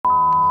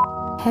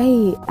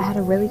Hey, I had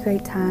a really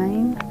great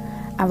time.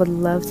 I would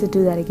love to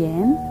do that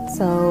again.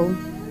 So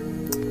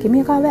give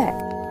me a call back.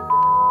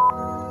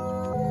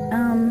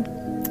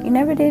 You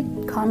never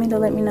did call me to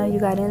let me know you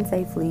got in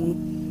safely.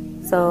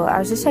 So I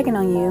was just checking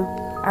on you.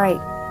 All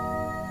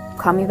right,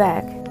 call me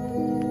back.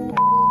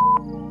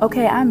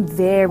 Okay, I'm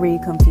very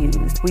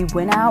confused. We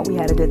went out, we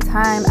had a good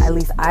time. At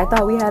least I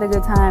thought we had a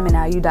good time, and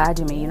now you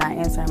dodging me. You're not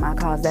answering my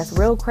calls. That's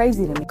real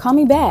crazy to me. Call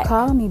me back.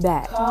 Call me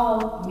back.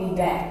 Call me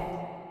back.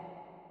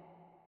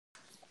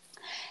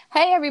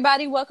 Hey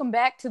everybody, welcome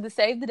back to the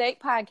Save the Date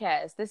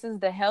podcast. This is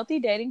the Healthy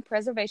Dating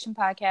Preservation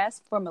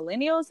podcast for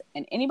millennials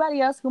and anybody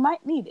else who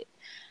might need it.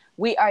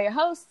 We are your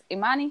hosts,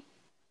 Imani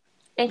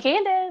and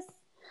Candace.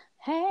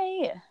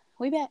 Hey,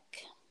 we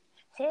back.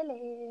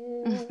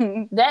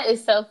 Hello. That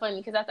is so funny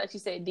because I thought you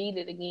said "deed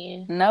it"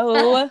 again.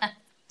 No, I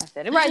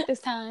said it right this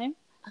time.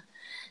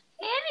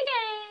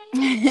 And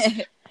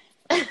again.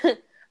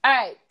 All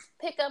right,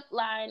 pickup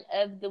line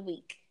of the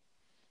week.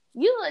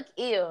 You look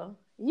ill.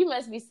 You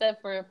must be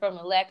suffering from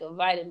a lack of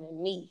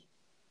vitamin E.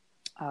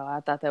 Oh,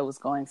 I thought that was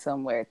going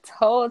somewhere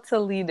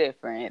totally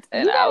different.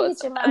 And you gotta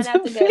get your mind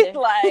out together.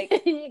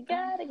 Like, you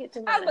gotta get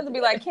your mind out together. I was about to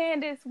be like,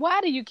 Candace, why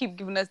do you keep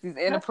giving us these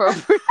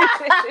inappropriate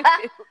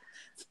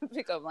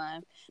pickup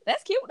lines?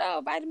 That's cute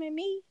though, vitamin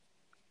E.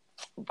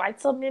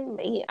 Vitamin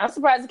E. I'm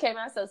surprised it came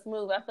out so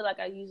smooth. I feel like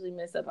I usually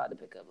mess up all the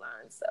pickup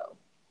lines, so.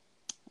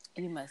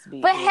 You must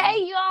be. But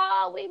hey,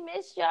 y'all, we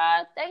missed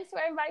y'all. Thanks for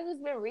everybody who's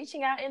been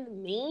reaching out in the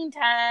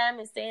meantime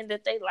and saying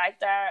that they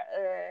liked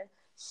our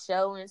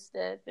show and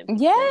stuff. And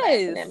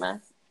yes.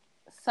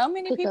 So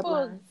many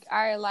people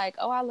are like,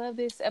 oh, I love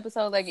this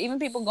episode. Like, even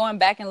people going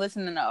back and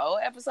listening to old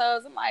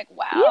episodes. I'm like,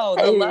 wow,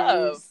 the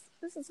love.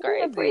 This is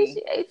crazy. We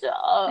appreciate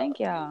y'all. Thank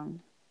y'all.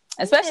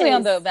 Especially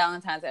on the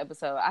Valentine's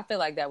episode. I feel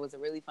like that was a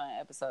really fun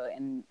episode,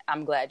 and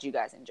I'm glad you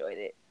guys enjoyed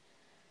it.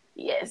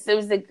 Yes, it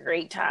was a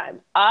great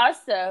time.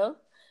 Also,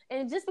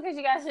 and just because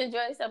you guys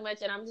enjoy it so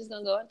much, and I'm just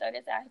going to go and throw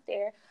this out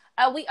there,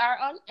 we are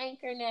on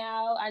Anchor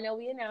now. I know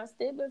we announced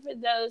it, but for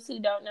those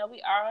who don't know,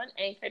 we are on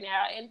Anchor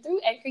now. And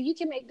through Anchor, you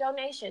can make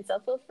donations, so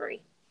feel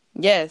free.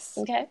 Yes.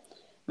 Okay.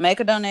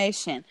 Make a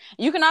donation.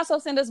 You can also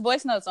send us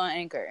voice notes on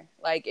Anchor.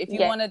 Like, if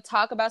you want to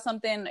talk about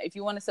something, if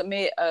you want to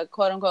submit a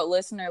quote-unquote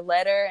listener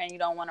letter and you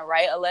don't want to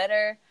write a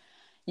letter,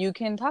 you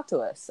can talk to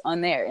us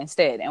on there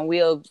instead. And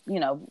we'll,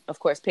 of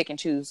course, pick and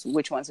choose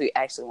which ones we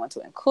actually want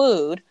to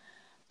include.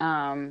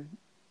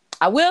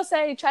 I will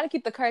say, try to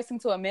keep the cursing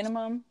to a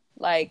minimum.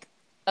 Like,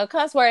 a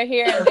cuss word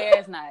here and there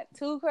is not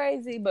too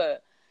crazy,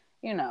 but,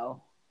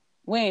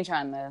 we ain't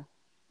trying to...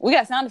 We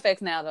got sound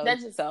effects now, though,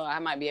 so I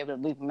might be able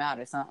to leave them out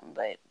or something,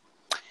 but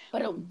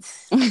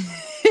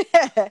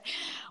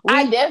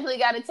I definitely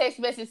got a text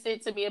message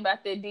sent to me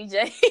about that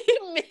DJ.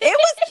 It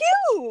was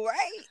cute,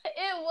 right?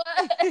 It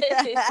was.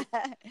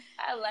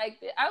 I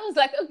liked it. I was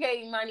like,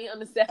 okay, Imani on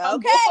the sound.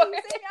 Okay. I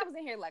was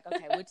in here like,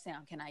 okay, which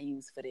sound can I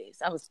use for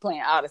this? I was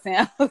playing all the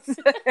sounds.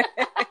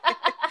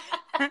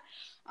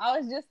 I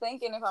was just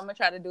thinking if I'm going to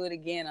try to do it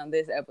again on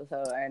this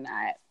episode or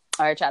not.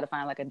 Or try to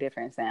find like a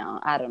different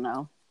sound. I don't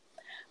know.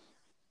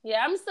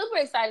 Yeah, I'm super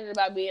excited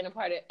about being a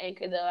part of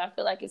Anchor, though. I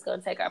feel like it's going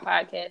to take our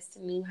podcast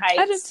to new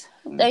heights.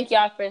 Thank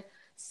y'all for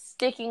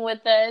sticking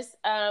with us.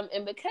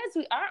 And because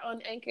we are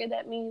on Anchor,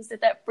 that means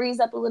that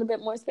frees up a little bit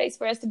more space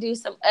for us to do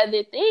some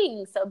other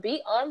things. So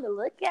be on the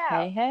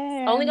lookout.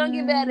 Hey. Only going to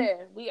get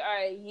better. We are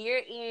a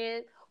year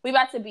in. We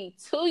about to be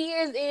 2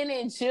 years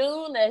in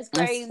June. That's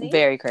crazy. That's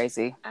very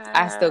crazy.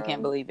 I still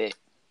can't believe it.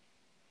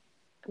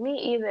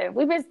 Me either.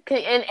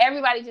 And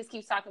everybody just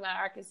keeps talking about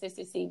our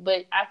consistency,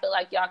 but I feel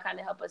like y'all kind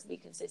of help us be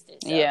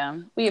consistent. So yeah,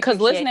 because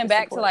listening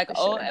back to like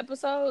old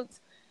episodes,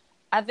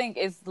 I think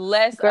it's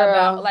less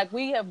about like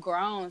we have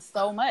grown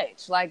so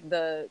much. Like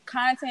the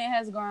content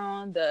has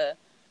grown, the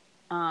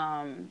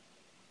the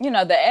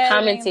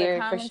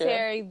editing,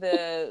 commentary,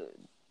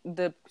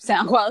 the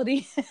sound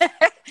quality.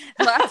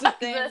 Lots of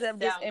things have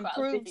just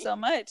improved so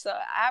much. So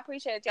I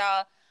appreciate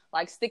y'all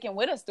like sticking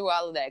with us through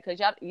all of that because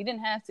you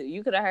didn't have to.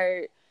 You could have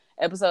heard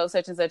episode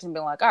such and such and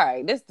been like, all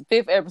right, this is the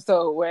 5th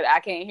episode where I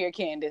can't hear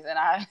Candace and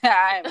I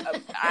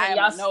am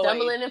y'all annoyed,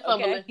 stumbling and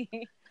fumbling.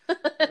 Okay?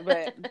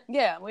 But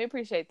yeah, we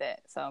appreciate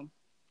that. So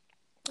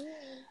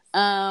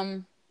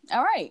all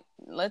right,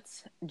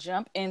 let's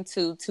jump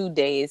into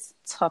today's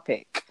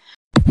topic.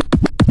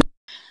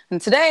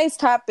 And today's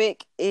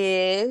topic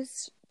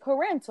is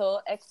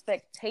parental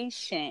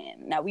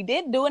expectation. Now, we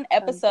did do an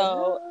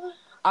episode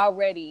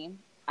already.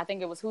 I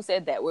think it was Who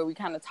Said That, where we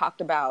kind of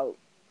talked about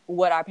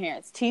what our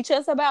parents teach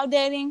us about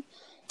dating,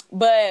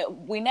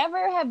 but we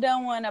never have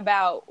done one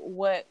about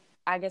what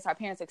I guess our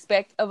parents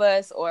expect of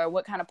us or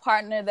what kind of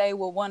partner they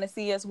will want to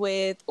see us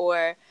with,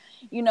 or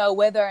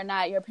whether or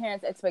not your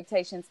parents'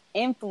 expectations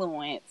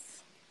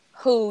influence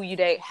who you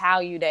date, how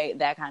you date,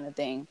 that kind of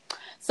thing.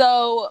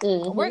 So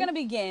we're going to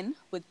begin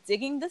with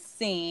digging the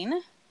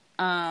scene.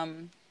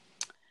 My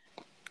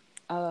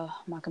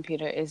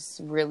computer is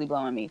really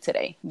blowing me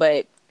today,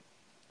 but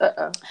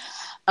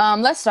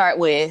let's start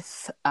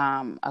with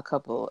a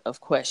couple of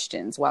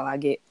questions while I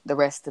get the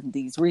rest of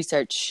these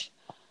research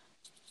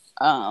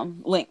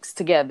links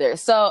together.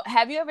 So,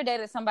 have you ever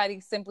dated somebody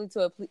simply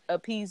to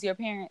appease your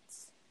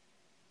parents?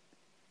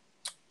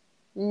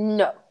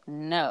 No.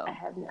 I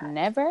have not.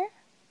 Never?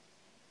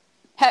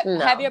 No.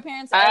 Have your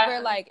parents ever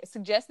like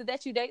suggested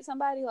that you date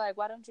somebody? Like,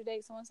 why don't you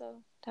date so and so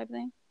type of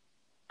thing?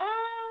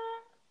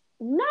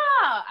 No.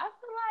 I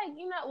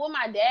feel like, well,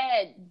 my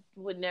dad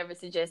would never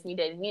suggest me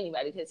dating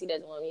anybody because he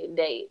doesn't want me to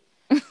date.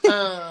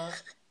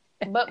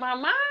 But my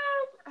mom,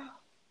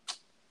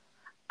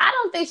 I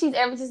don't think she's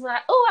ever just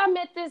like, oh, I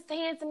met this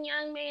handsome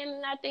young man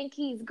and I think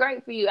he's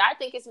great for you. I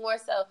think it's more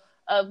so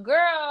of,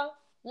 girl,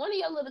 one of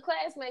your little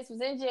classmates was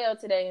in jail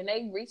today and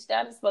they reached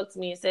out and spoke to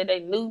me and said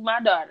they knew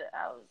my daughter.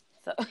 I was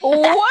so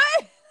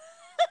what?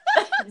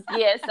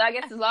 Yes, so I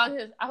guess as long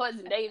as I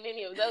wasn't dating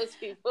any of those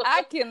people,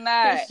 I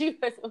cannot. She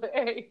was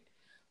worried.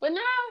 But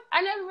no,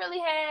 I never really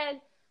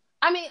had.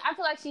 I mean, I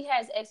feel like she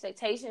has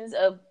expectations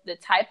of the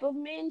type of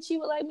men she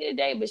would like me to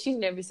date, but she's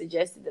never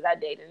suggested that I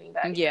date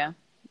anybody. Yeah,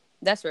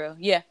 that's real.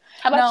 Yeah.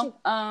 How about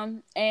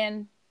you?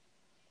 And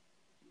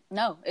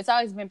no, it's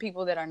always been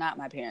people that are not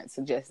my parents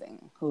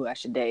suggesting who I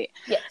should date.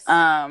 Yes.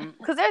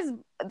 Because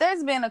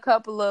there's been a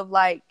couple of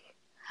like,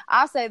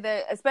 I'll say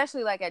that,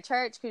 especially like at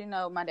church, because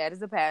my dad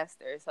is a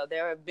pastor, so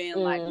there have been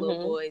like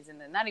little boys, and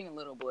not even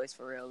little boys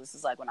for real. This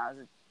is like when I was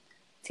a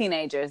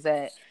teenager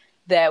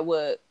that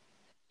would,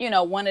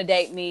 want to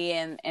date me,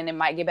 and it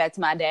might get back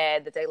to my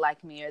dad that they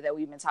like me or that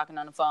we've been talking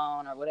on the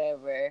phone or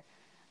whatever.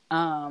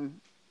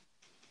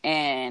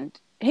 And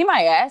he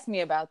might ask me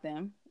about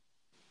them,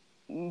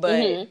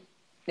 but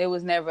it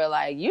was never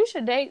like, you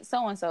should date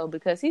so-and-so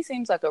because he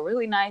seems like a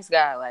really nice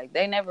guy. Like,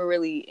 they never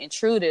really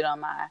intruded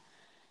on my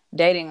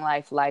dating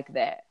life like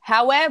that.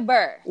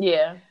 However,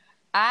 yeah,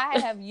 I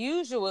have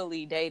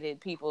usually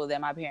dated people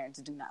that my parents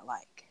do not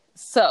like.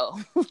 So,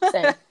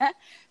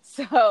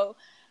 so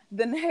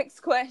the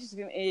next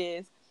question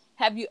is,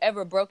 have you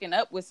ever broken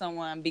up with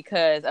someone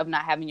because of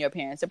not having your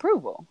parents'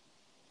 approval?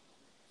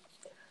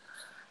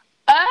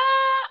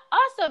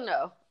 Also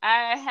no,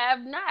 I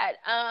have not.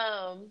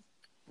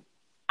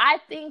 I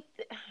think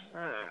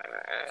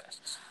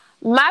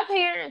my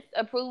parents'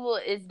 approval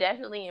is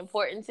definitely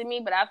important to me,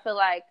 but I feel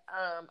like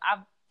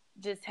I've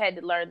just had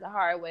to learn the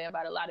hard way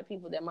about a lot of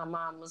people that my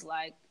mom was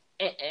like,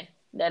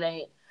 that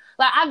ain't.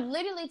 Like, I'm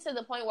literally to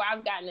the point where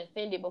I've gotten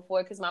offended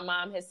before because my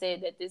mom has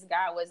said that this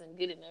guy wasn't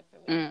good enough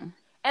for me.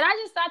 And I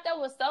just thought that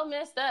was so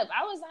messed up.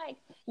 I was like,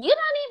 you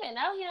don't even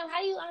know him.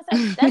 How you gonna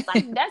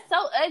say that's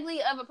so ugly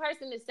of a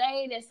person to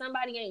say that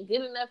somebody ain't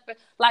good enough for,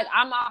 like,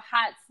 I'm all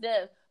hot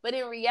stuff. But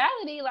in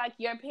reality, like,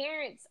 your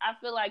parents, I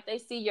feel like they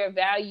see your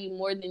value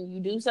more than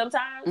you do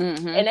sometimes.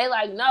 And they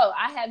like, no,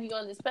 I have you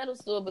on this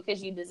pedestal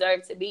because you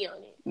deserve to be on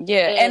it.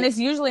 Yeah, and it's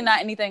usually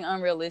not anything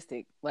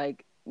unrealistic.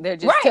 Like, they're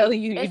just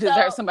telling you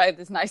deserve somebody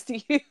that's nice to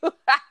you.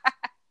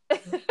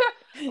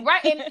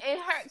 Right, and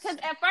her, because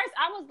at first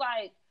I was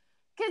like,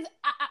 because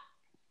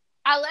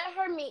I let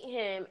her meet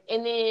him,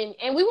 and me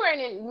and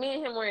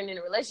him weren't in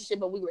a relationship,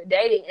 but we were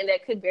dating, and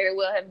that could very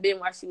well have been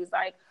why she was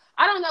like,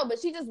 I don't know, but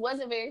she just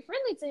wasn't very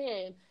friendly to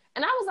him.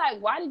 And I was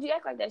like, why did you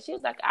act like that? She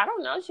was like, I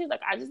don't know. She was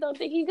like, I just don't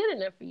think he's good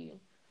enough for you.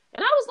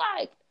 And I was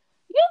like,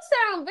 you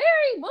sound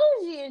very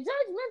bougie and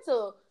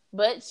judgmental.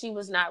 But she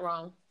was not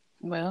wrong.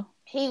 Well,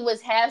 he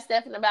was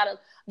half-stepping about it.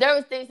 There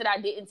was things that I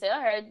didn't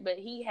tell her, but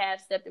he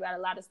half-stepped about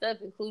a lot of stuff,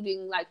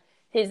 including like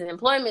his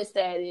employment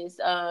status,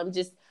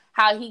 just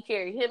how he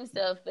carried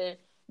himself, and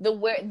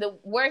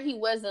where he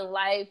was in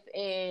life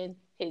and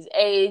his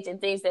age and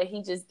things that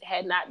he just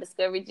had not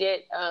discovered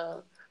yet.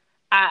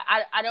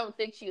 I don't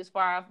think she was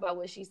far off by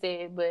what she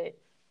said, but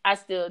I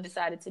still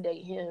decided to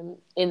date him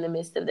in the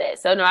midst of that.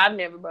 So no, I've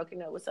never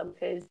broken up with someone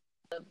because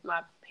of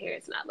my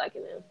parents not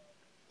liking them.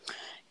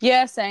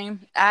 Yeah,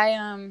 same.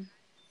 I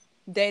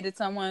dated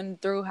someone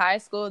through high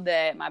school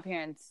that my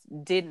parents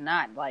did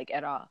not like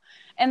at all.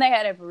 And they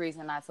had every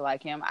reason not to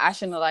like him. I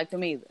shouldn't have liked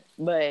him either.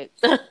 But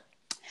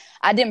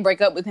I didn't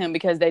break up with him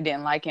because they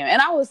didn't like him.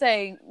 And I would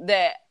say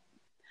that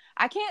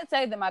I can't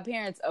say that my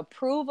parents'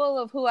 approval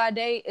of who I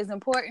date is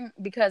important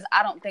because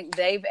I don't think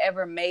they've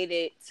ever made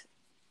it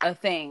a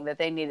thing that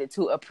they needed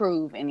to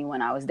approve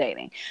anyone I was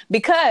dating.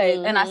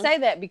 Because, and I say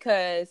that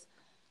because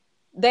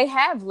they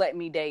have let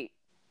me date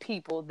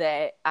people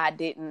that I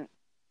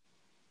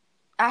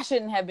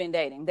shouldn't have been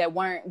dating, that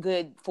weren't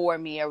good for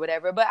me or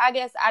whatever. But I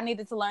guess I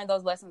needed to learn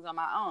those lessons on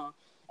my own.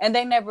 And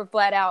they never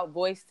flat out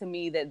voiced to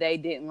me that they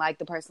didn't like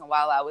the person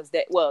while I was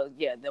well,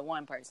 yeah, the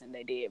one person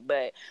they did.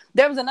 But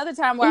there was another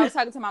time where I was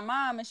talking to my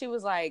mom and she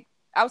was like,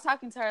 I was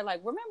talking to her like,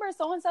 remember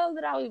so-and-so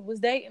that I was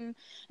dating?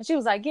 And she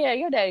was like, yeah,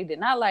 your daddy did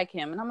not like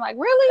him. And I'm like,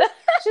 really?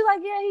 She's like,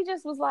 yeah, he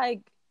just was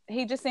like,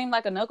 he just seemed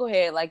like a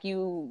knucklehead. Like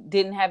you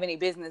didn't have any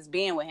business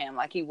being with him.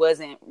 Like he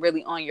wasn't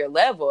really on your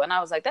level. And I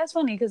was like, that's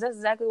funny because that's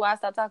exactly why I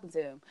stopped talking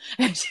to him.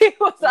 And she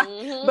was like,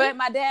 but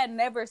my dad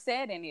never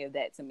said any of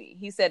that to me.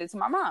 He said it to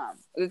my mom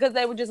because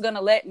they were just going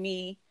to let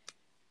me,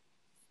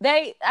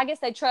 I guess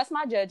they trust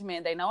my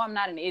judgment. They know I'm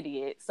not an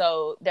idiot.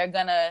 So they're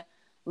going to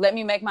let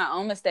me make my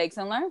own mistakes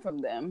and learn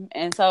from them.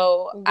 And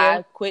so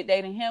I quit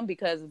dating him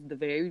because of the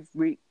very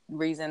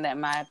reason that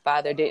my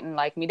father didn't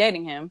like me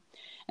dating him.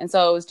 And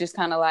so it was just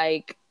kind of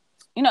like,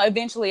 you know,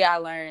 eventually I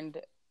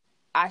learned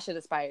I should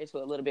aspire to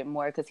a little bit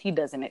more because he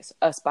doesn't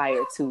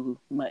aspire too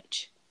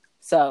much.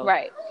 So,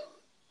 right.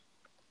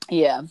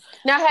 Yeah.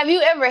 Now, have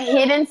you ever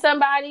hidden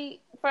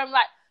somebody from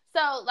like,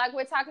 so like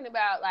we're talking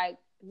about like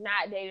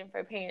not dating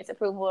for parents'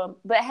 approval,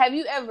 but have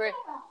you ever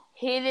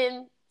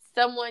hidden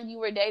someone you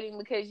were dating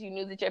because you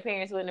knew that your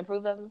parents wouldn't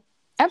approve of them?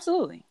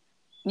 Absolutely.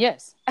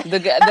 Yes. The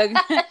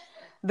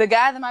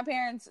guy that my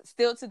parents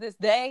still to this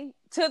day,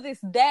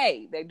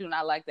 they do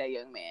not like that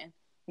young man.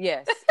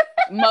 Yes.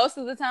 Most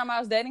of the time I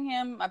was dating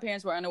him, my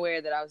parents were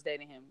unaware that I was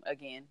dating him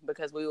again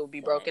because we would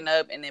be broken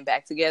up and then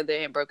back together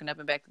and broken up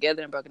and back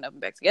together and broken up and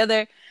back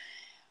together.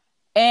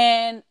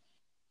 And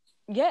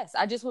yes,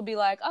 I just would be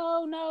like,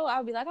 oh no, I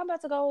would be like, I'm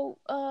about to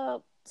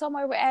go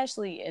somewhere with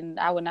Ashley, and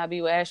I would not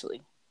be with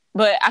Ashley.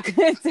 But I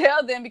couldn't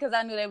tell them because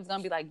I knew they was going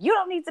to be like, you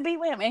don't need to be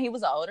with him. And he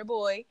was an older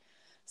boy.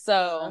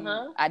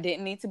 So I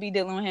didn't need to be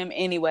dealing with him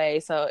anyway.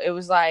 So it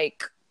was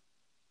like,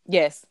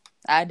 yes,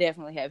 I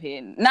definitely have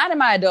hidden. Not in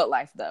my adult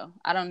life, though.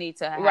 I don't need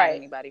to hide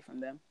anybody from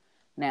them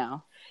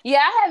now. Yeah,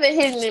 I haven't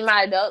hidden in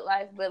my adult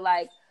life, but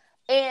like,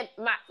 and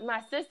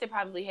my sister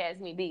probably has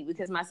me beat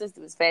because my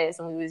sister was fast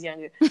when we was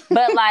younger.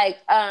 But like,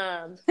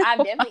 I've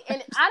definitely,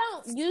 and I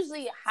don't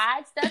usually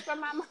hide stuff from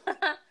my mom.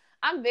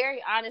 I'm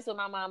very honest with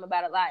my mom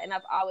about a lot, and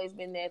I've always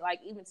been there,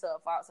 like, even to a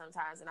fault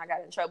sometimes, and I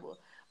got in trouble.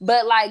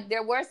 But, like,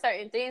 there were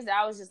certain things that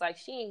I was just like,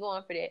 she ain't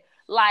going for that.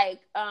 Like,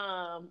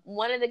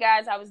 one of the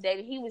guys I was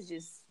dating, he was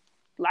just,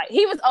 like,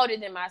 he was older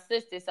than my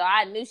sister, so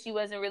I knew she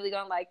wasn't really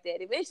going to like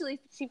that. Eventually,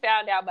 she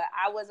found out, but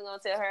I wasn't going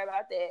to tell her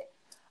about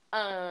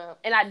that.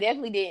 And I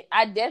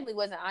definitely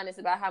wasn't honest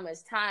about how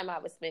much time I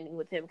was spending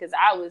with him because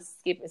I was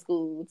skipping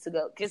school to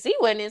go, because he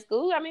wasn't in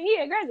school. I mean, he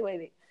had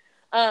graduated.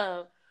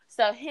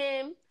 So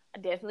him, I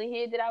definitely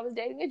hid that I was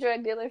dating a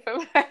drug dealer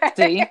from her.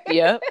 See?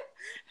 Yep.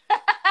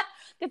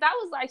 Because I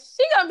was like,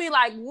 she gonna be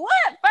like,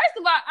 what? First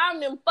of all, I'm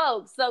them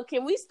folks. So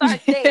can we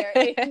start there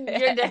if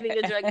you're dating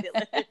a drug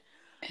dealer?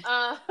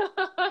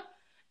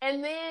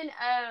 And then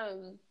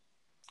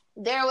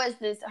there was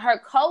her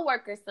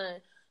coworker's son.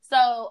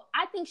 So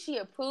I think she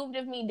approved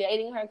of me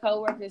dating her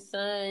coworker's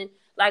son,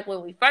 like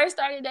when we first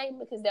started dating,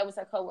 because that was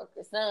her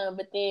coworker's son.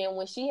 But then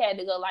when she had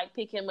to go like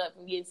pick him up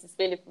from getting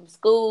suspended from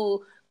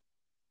school,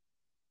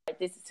 like,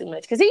 this is too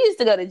much, because he used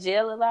to go to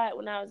jail a lot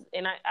when I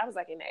was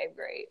like in the 8th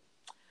grade.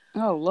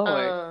 Oh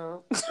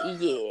Lord.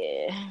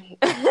 Yeah.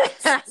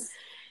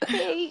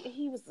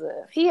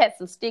 He had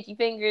some sticky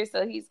fingers,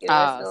 so he's getting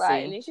arrested a lot.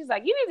 And then she's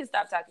like, you need to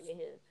stop talking to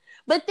him.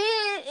 But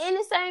then in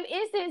the same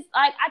instance,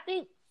 like, I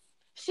think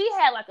she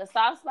had like a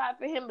soft spot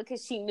for him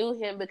because she knew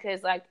him,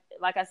 because like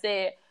I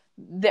said,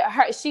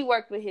 she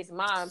worked with his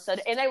mom, so,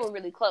 and they were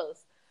really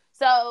close.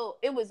 So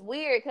it was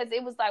weird because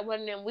it was like one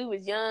of them, we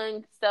was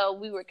young, so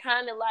we were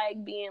kind of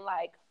like being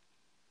like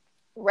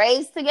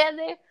raised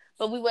together,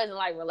 but we wasn't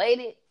like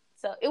related.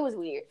 So it was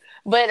weird.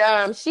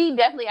 But she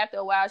definitely, after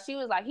a while, she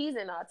was like, he's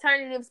in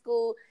alternative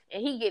school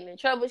and he getting in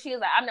trouble. She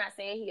was like, I'm not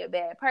saying he a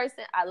bad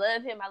person. I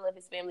love him. I love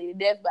his family to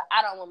death, but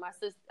I don't want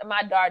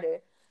my daughter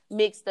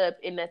mixed up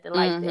in nothing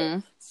like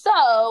that.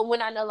 So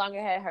when I no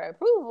longer had her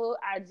approval,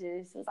 I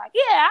just was like,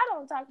 yeah, I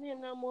don't talk to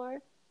him no more.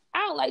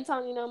 I don't like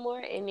Tony no more.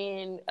 And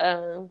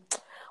then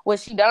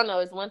what she don't know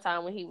is one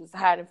time when he was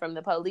hiding from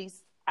the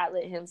police, I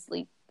let him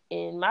sleep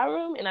in my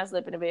room and I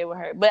slept in the bed with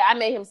her. But I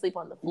made him sleep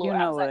on the floor. You know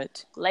I was what?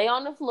 Like, lay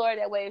on the floor.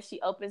 That way if she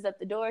opens up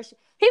the door,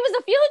 he was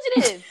a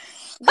fugitive.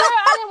 Girl,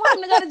 I didn't want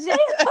him to go to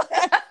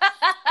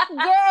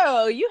jail.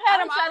 Girl, you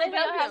had him out of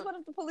your house. What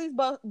if the police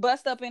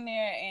bust up in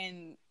there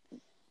and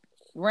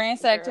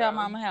ransacked your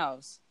mama's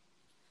house?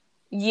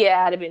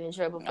 Yeah, I'd have been in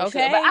trouble for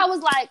sure. But I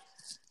was like,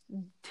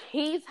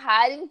 he's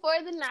hiding for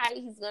the night.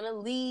 He's going to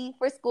leave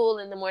for school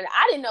in the morning.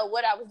 I didn't know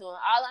what I was doing. All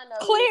I know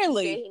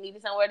Clearly. is he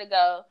needed somewhere to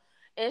go.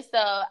 And so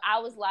I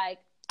was like,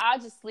 I'll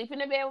just sleep in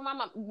the bed with my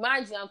mom.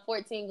 Mind you, I'm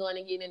 14 going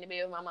and getting in the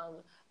bed with my mama.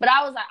 But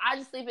I was like, I'll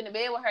just sleep in the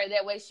bed with her.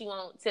 That way she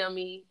won't tell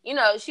me,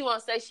 she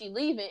won't say she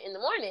leaving in the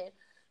morning.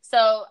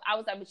 So I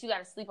was like, but you got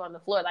to sleep on the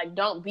floor. Like,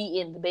 don't be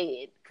in the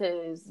bed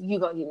because you're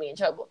going to get me in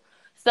trouble.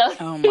 So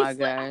oh my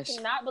gosh. I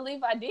cannot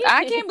believe I did.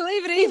 I can't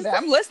believe it either.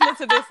 I'm listening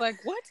to this like,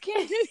 what,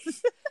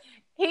 Candace?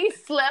 He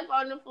slept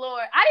on the floor.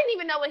 I didn't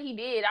even know what he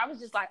did. I was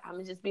just like, I'm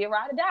gonna just be a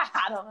ride or die.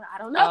 I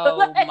don't know. Oh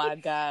like, my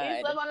God.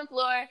 He slept on the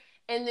floor,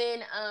 and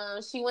then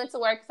she went to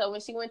work. So when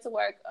she went to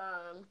work,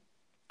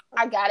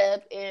 I got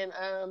up and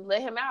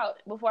let him out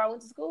before I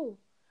went to school.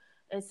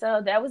 And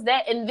so that was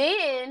that. And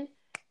then,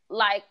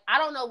 like, I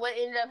don't know what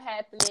ended up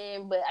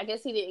happening, but I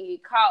guess he didn't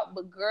get caught.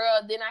 But girl,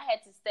 then I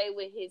had to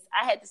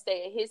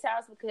stay at his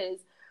house because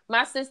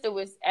my sister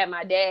was at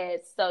my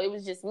dad's. So it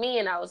was just me,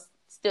 and I was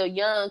still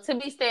young to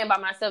be staying by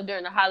myself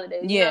during the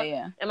holidays.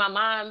 Yeah. And my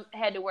mom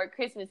had to work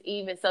Christmas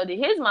Eve, and so did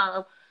his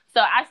mom.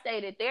 So I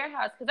stayed at their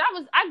house because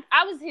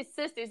I was his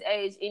sister's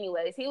age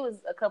anyways. He was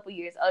a couple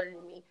years older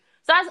than me.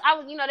 So I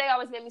was, they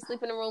always made me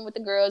sleep in the room with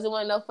the girls. It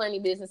wasn't no funny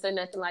business or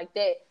nothing like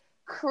that.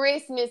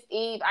 Christmas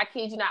Eve, I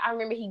kid you not, I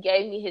remember he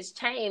gave me his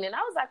chain, and I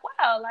was like,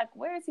 wow, like,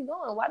 where is he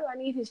going? Why do I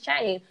need his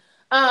chain?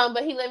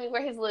 But he let me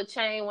wear his little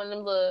chain, one of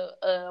them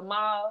little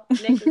mall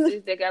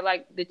necklaces that got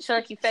like the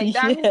chunky fake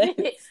diamonds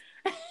in it.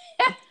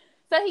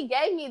 So he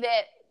gave me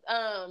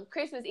that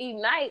Christmas Eve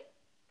night.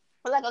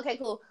 I was like, okay,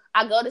 cool.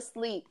 I go to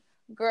sleep.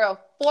 Girl,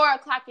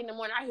 4:00 in the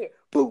morning, I hear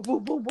boom,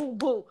 boom, boom, boom,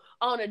 boom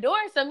on the door.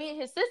 So me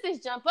and his sisters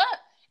jump up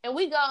and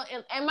we go,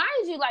 and mind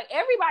you, like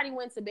everybody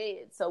went to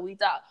bed. So we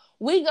thought,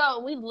 we go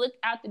and we look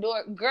out the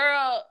door.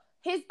 Girl,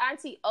 his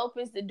auntie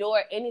opens the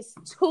door and it's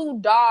 2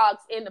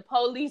 dogs and the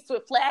police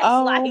with flashlights.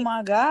 Oh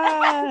my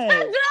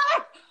God.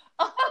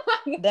 Oh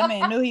my God. That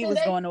man knew he was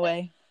going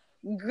away.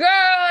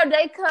 Girl,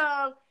 they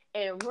come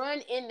and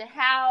run in the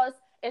house.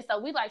 And so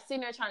we like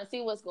sitting there trying to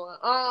see what's going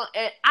on.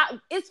 And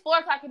it's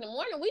 4:00 in the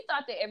morning. We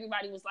thought that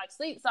everybody was like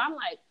asleep. So I'm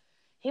like,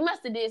 he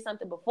must have did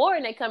something before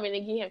and they come in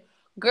and get him.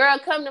 Girl,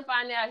 come to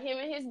find out, him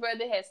and his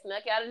brother had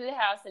snuck out of the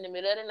house in the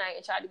middle of the night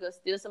and tried to go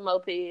steal some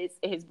mopeds.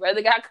 And his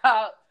brother got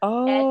caught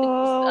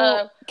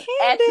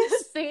at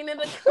the scene of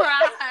the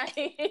crime.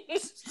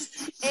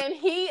 And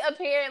he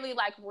apparently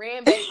like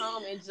ran back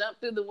home and jumped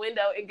through the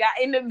window and got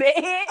in the bed.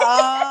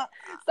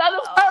 So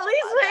the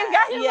policeman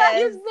got him out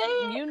his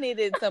bed. You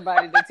needed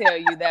somebody to tell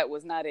you that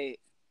was not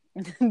it.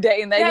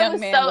 Dating that young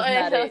man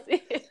was not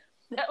it.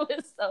 That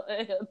was so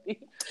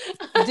unhealthy.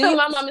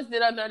 My mama still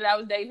don't know that I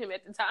was dating him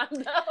at the time,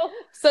 though.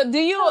 So do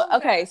you,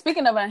 okay,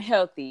 speaking of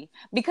unhealthy,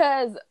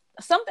 because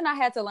something I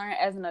had to learn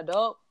as an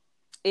adult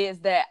is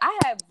that I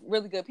have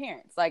really good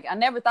parents. Like, I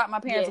never thought my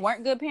parents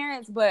weren't good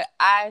parents, but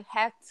I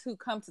had to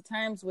come to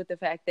terms with the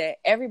fact that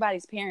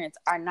everybody's parents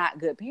are not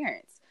good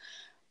parents.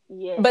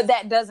 Yes. But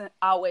that doesn't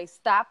always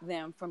stop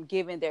them from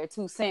giving their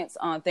 2 cents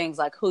on things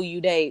like who you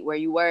date, where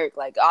you work,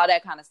 like all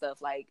that kind of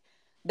stuff. Like,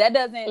 that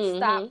doesn't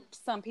stop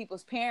some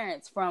people's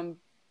parents from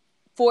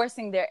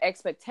forcing their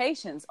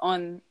expectations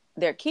on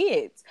their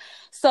kids.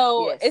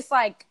 So it's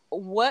like,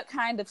 what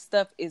kind of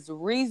stuff is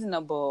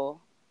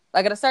reasonable?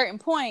 Like, at a certain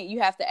point,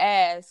 you have to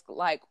ask,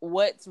 like,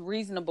 what's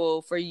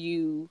reasonable for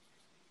you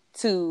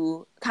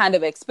to kind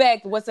of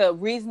expect? What's a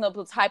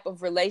reasonable type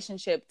of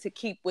relationship to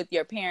keep with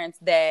your parents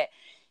that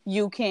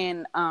you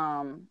can,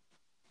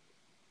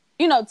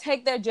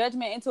 take their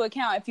judgment into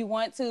account if you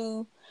want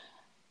to,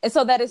 and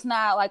so that it's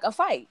not like a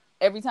fight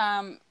every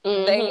time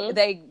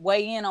they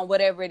weigh in on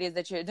whatever it is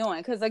that you're doing.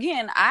 Because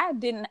again, I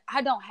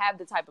don't have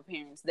the type of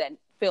parents that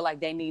feel like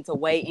they need to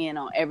weigh in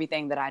on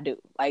everything that I do.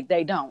 Like,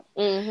 they don't.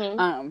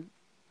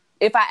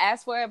 If I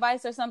ask for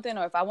advice or something,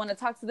 or if I want to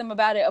talk to them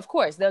about it, of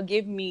course they'll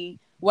give me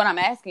what I'm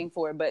asking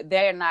for, but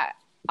they're not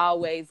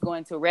always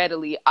going to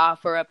readily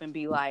offer up and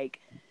be like,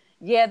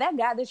 yeah, that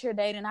guy that you're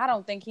dating, I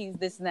don't think he's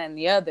this and that and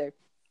the other.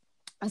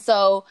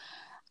 So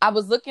I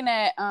was looking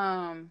at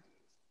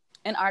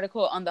an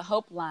article on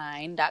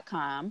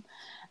thehopeline.com.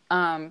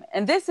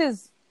 And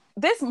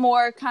this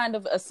more kind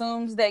of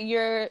assumes that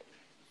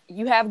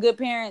you have good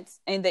parents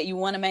and that you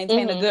want to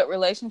maintain a good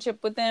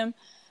relationship with them.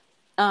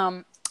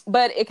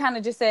 But it kind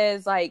of just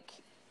says, like,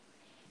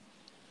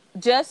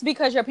 just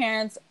because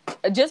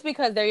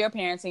they're your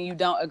parents and you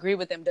don't agree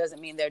with them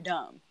doesn't mean they're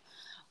dumb.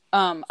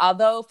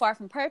 Although far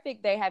from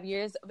perfect, they have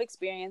years of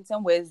experience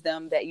and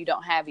wisdom that you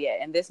don't have yet.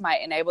 And this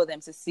might enable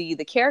them to see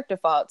the character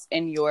faults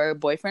in your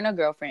boyfriend or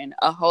girlfriend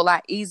a whole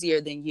lot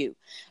easier than you,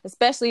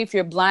 especially if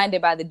you're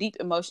blinded by the deep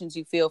emotions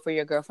you feel for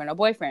your girlfriend or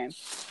boyfriend.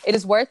 It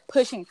is worth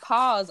pushing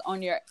pause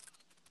on your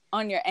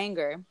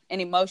anger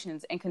and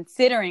emotions and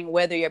considering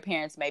whether your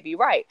parents may be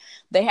right.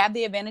 They have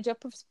the advantage of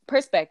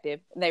perspective.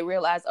 They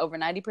realize over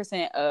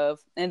 90% of,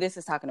 and this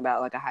is talking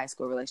about like a high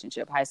school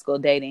relationship, high school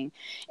dating,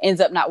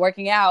 ends up not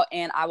working out.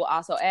 And I will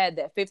also add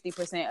that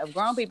 50% of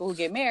grown people who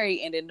get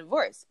married end in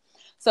divorce.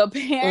 So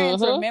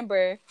parents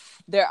remember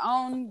their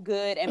own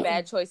good and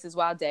bad choices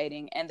while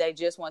dating, and they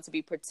just want you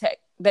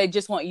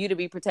to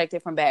be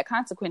protected from bad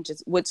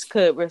consequences, which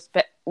could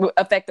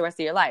affect the rest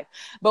of your life.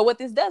 But what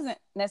this doesn't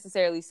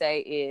necessarily say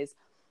is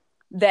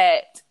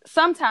that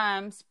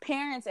sometimes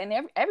parents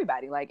and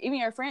everybody, like even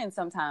your friends,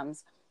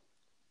 sometimes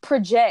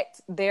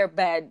project their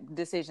bad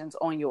decisions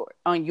on your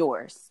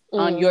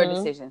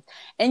decisions,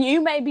 and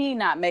you may be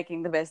not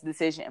making the best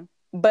decision.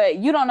 But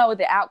you don't know what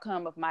the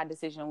outcome of my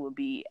decision will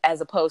be as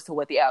opposed to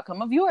what the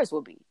outcome of yours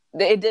will be.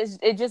 It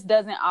just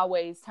doesn't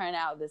always turn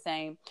out the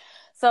same.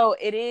 So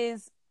it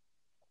is,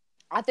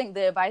 I think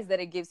the advice that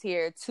it gives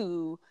here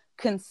to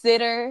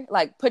consider,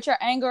 like, put your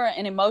anger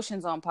and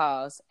emotions on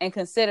pause and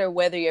consider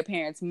whether your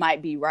parents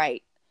might be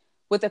right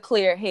with a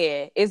clear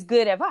head is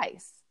good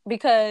advice,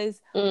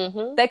 because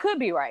they could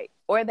be right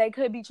or they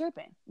could be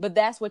tripping. But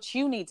that's what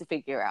you need to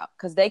figure out,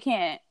 because they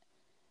can't.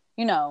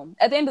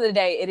 At the end of the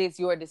day, it is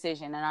your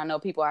decision. And I know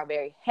people are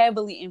very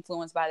heavily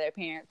influenced by their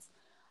parents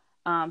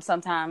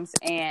sometimes,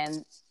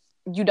 and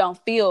you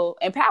don't feel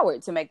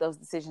empowered to make those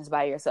decisions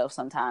by yourself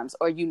sometimes.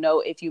 Or,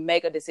 if you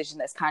make a decision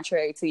that's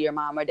contrary to your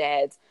mom or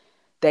dad's,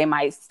 they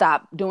might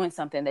stop doing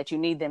something that you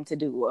need them to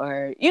do.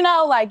 Or,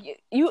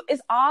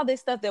 it's all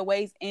this stuff that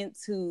weighs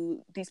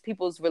into these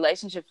people's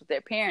relationships with their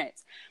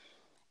parents.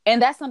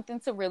 And that's something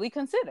to really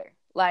consider.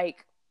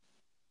 Like,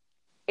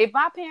 if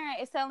my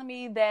parent is telling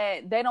me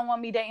that they don't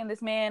want me dating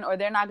this man, or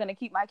they're not going to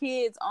keep my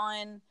kids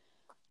on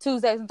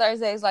Tuesdays and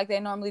Thursdays like they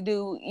normally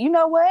do, you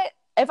know what?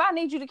 If I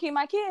need you to keep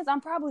my kids,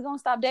 I'm probably going to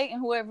stop dating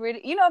whoever it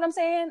is. You know what I'm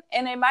saying?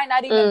 And it might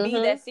not even be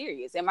that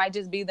serious. It might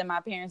just be that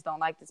my parents don't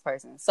like this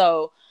person.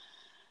 So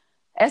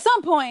at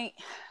some point,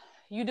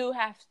 you do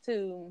have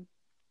to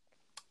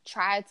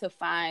try to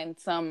find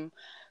some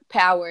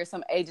power,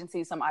 some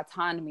agency, some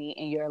autonomy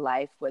in your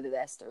life, whether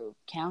that's through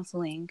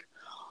counseling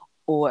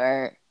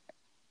or,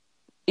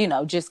 you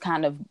know, just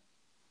kind of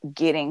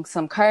getting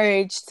some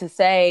courage to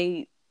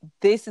say,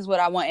 this is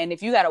what I want. And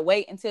if you got to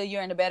wait until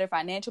you're in a better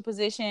financial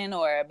position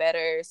or a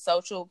better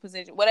social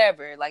position,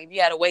 whatever, like if you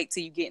got to wait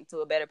till you get into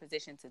a better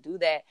position to do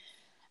that,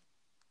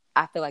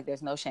 I feel like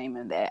there's no shame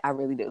in that. I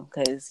really do.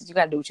 Because you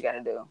got to do what you got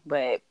to do.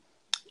 But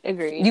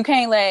agreed. You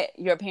can't let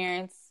your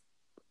parents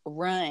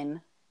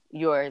run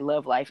your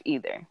love life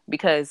either.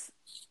 Because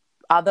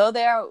although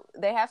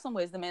they have some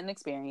wisdom and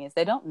experience,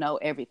 they don't know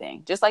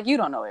everything. Just like you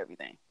don't know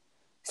everything.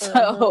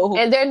 So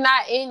and they're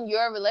not in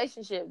your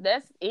relationship.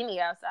 That's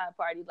any outside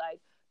party. Like,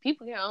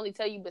 people can only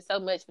tell you but so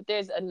much, but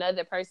there's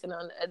another person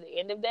on the other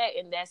end of that,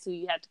 and that's who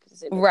you have to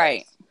consider.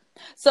 Right.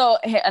 So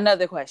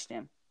another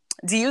question.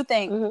 Do you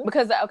think,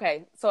 because,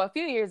 okay, so a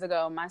few years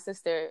ago, my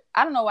sister,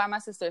 I don't know why my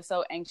sister is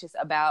so anxious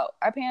about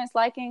our parents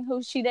liking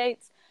who she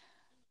dates,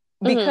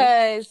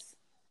 because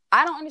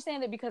I don't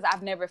understand it, because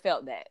I've never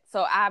felt that.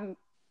 So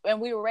and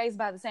we were raised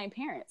by the same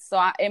parents.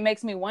 So it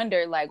makes me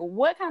wonder, like,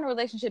 what kind of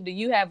relationship do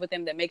you have with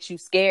them that makes you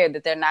scared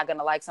that they're not going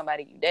to like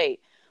somebody you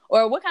date?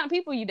 Or what kind of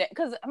people you date?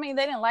 Because, I mean,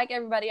 they didn't like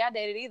everybody I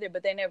dated either,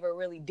 but they never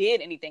really did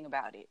anything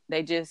about it.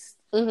 They just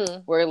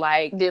were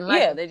like,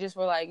 they just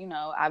were like, you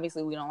know,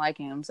 obviously we don't like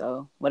him,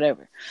 so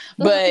whatever.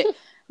 But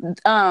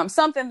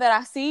something that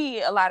I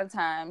see a lot of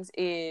times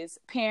is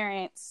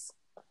parents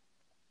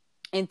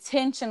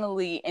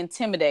intentionally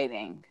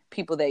intimidating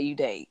people that you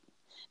date.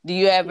 Do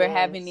you ever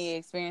have any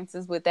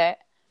experiences with that?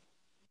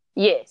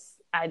 Yes,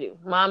 I do.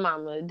 My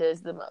mama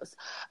does the most.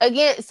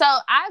 Again, so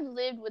I've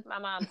lived with my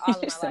mom all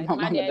of my life.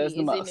 My daddy is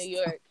in New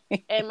York.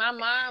 And my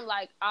mom,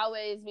 like,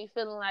 always be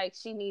feeling like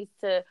she needs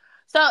to.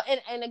 So,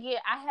 and again,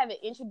 I haven't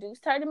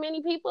introduced her to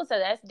many people, so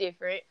that's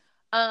different.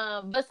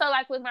 But so,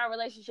 like, with my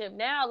relationship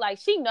now, like,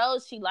 she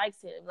knows she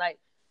likes him. Like,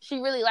 she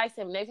really likes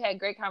him. They've had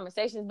great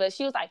conversations, but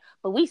she was like,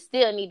 but we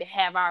still need to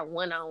have our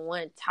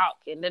one-on-one talk.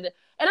 And I'm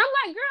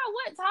like, girl,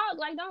 what talk?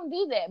 Like, don't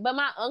do that. But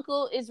my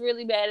uncle is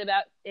really bad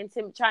about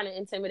trying to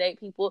intimidate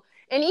people.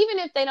 And even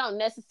if they don't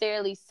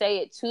necessarily say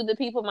it to the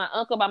people, my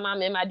uncle, my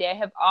mom, and my dad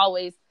have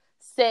always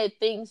said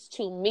things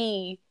to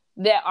me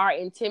that are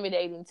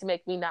intimidating to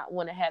make me not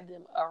want to have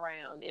them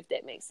around, if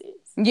that makes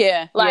sense.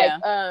 Yeah. Like,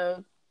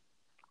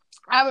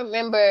 I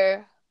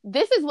remember,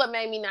 this is what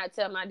made me not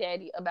tell my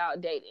daddy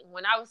about dating.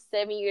 When I was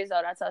 7 years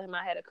old, I told him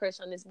I had a crush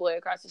on this boy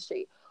across the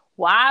street.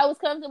 Why I was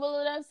comfortable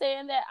enough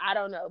saying that, I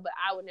don't know. But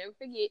I would never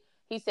forget.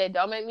 He said,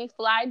 don't make me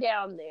fly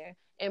down there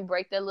and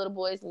break that little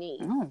boy's knee.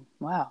 Oh,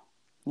 wow.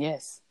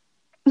 Yes.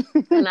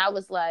 And I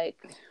was like,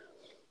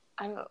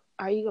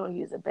 are you going to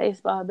use a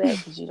baseball bat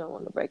because you don't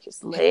want to break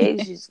his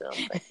legs? You just going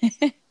to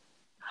break.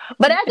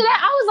 But after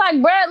that, I was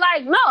like, bro,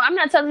 like, no, I'm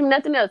not telling him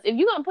nothing else. If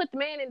you're going to put the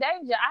man in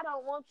danger, I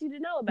don't want you to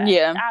know about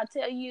it. I'll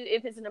tell you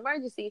if it's an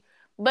emergency.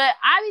 But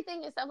I be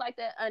thinking stuff like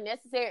that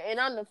unnecessary. And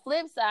on the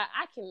flip side,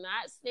 I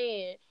cannot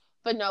stand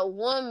for no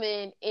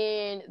woman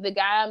in the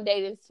guy I'm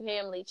dating's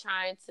family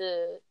trying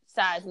to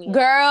size me up.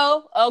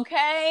 Girl,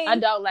 okay. I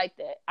don't like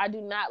that. I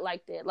do not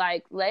like that.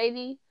 Like,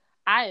 lady,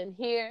 I am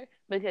here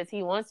because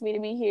he wants me to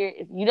be here.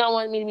 If you don't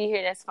want me to be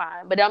here, that's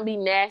fine. But don't be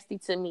nasty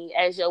to me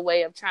as your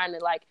way of trying to,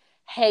 like,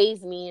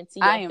 haze me into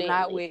your family.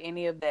 Not with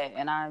any of that.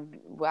 And I'll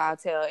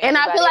tell and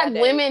I feel like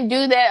women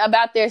do that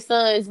about their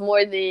sons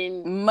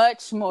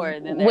much more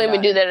than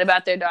women do that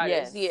about their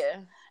daughters. Yes.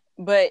 Yeah.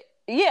 But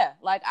yeah,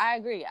 like, I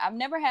agree. I've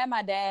never had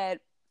my dad,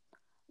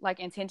 like,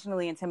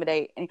 intentionally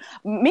intimidate. Me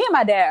and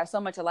my dad are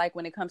so much alike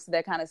when it comes to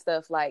that kind of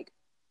stuff. Like,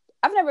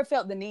 I've never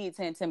felt the need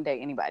to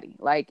intimidate anybody,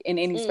 like, in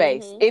any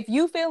space. If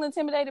you feel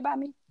intimidated by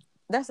me,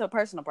 that's a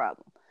personal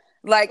problem.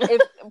 Like,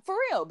 if for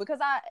real, because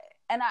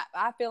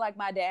I feel like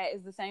my dad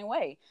is the same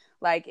way.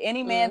 Like,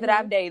 any man that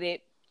I've dated,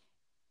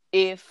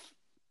 if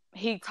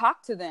he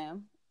talked to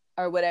them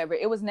or whatever,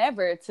 it was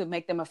never to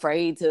make them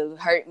afraid to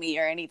hurt me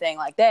or anything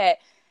like that.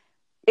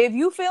 If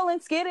you feeling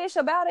skittish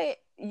about it,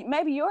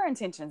 maybe your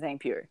intentions ain't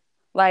pure.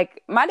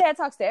 Like, my dad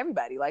talks to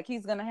everybody. Like,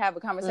 he's going to have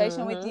a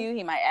conversation with you.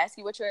 He might ask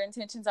you what your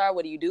intentions are.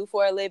 What do you do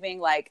for a living?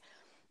 Like,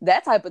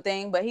 that type of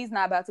thing. But he's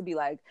not about to be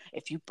like,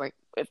 if you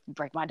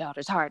break my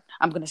daughter's heart,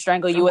 I'm going to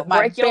strangle you with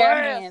my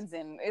bare hands.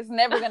 And it's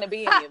never going to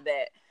be any of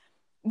that.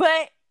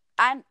 But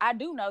I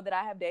do know that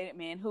I have dated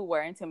men who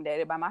were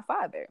intimidated by my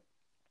father.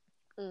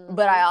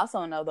 But I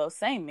also know those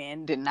same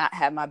men did not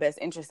have my best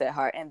interest at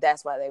heart. And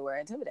that's why they were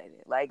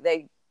intimidated. Like,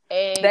 they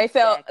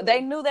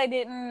knew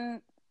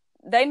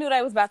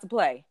they was about to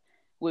play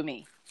with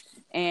me,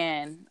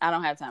 and I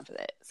don't have time for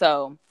that.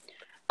 So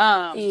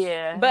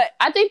but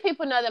I think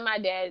people know that my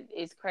dad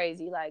is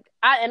crazy. Like,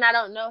 I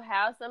don't know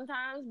how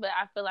sometimes, but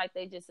I feel like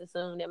they just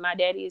assume that my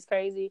daddy is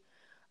crazy.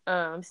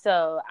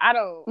 So I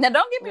don't. Now,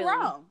 don't get me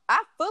wrong.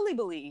 I fully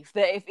believe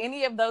that if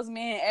any of those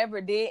men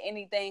ever did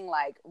anything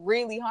like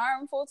really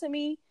harmful to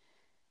me,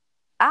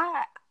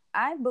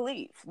 I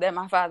believe that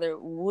my father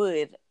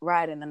would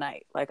ride in the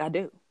night. Like I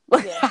do.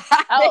 Yeah.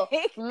 Oh,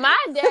 my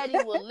daddy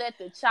will let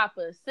the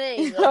chopper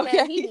sing.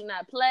 Okay? He do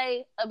not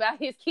play about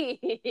his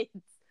kids.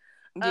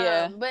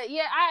 Yeah. But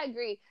yeah, I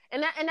agree,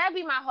 and that'd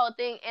be my whole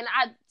thing. And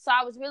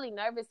I was really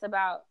nervous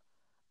about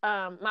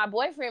my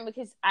boyfriend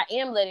because I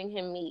am letting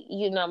him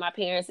meet, my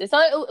parents. And so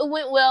it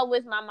went well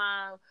with my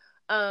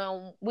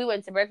mom. We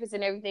went to breakfast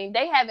and everything.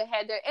 They haven't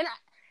had their, and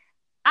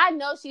I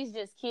know she's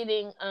just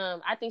kidding.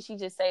 I think she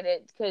just say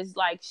that because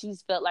like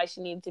she's felt like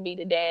she needed to be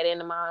the dad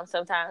and the mom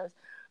sometimes.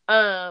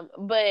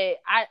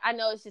 But I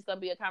know it's just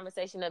gonna be a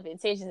conversation of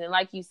intentions. And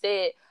like you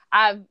said,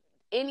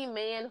 any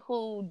man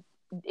who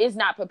is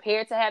not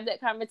prepared to have that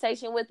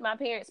conversation with my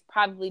parents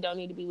probably don't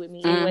need to be with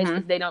me anyways,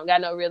 because they don't got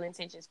no real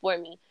intentions for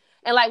me.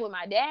 And like with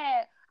my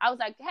dad, I was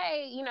like,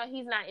 hey,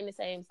 he's not in the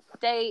same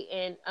state,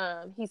 and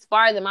he's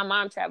farther. My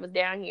mom travels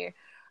down here.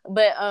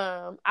 But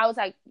I was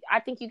like, I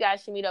think you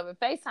guys should meet over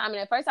FaceTime. And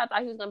at first I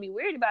thought he was gonna be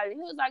weird about it. He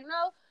was like,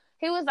 no.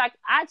 He was like,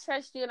 I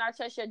trust you and I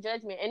trust your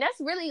judgment. And that's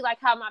really like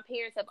how my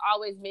parents have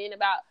always been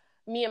about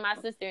me and my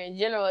sister in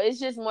general. It's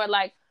just more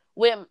like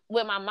with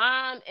my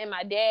mom and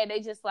my dad,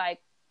 they just like,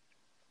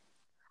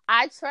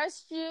 I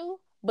trust you,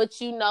 but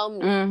you know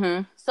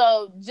me.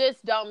 So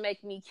just don't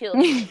make me kill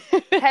you.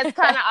 Has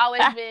kind of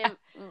always been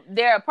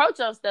their approach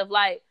on stuff.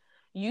 Like,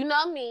 you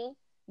know me,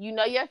 you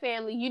know your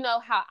family, you know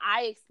how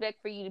I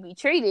expect for you to be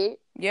treated.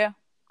 Yeah.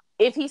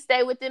 If he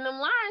stay within them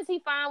lines, he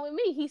fine with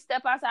me. He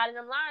step outside of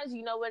them lines,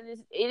 you know what it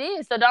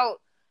is. So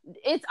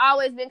it's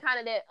always been kind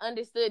of that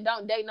understood,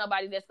 don't date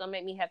nobody that's going to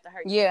make me have to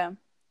hurt you. Yeah.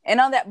 And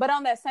on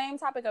that same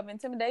topic of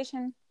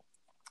intimidation,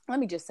 let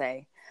me just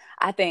say,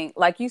 I think,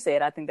 like you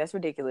said, I think that's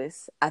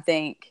ridiculous. I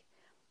think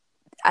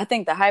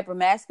the hyper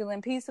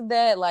masculine piece of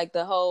that, like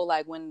the whole,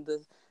 like when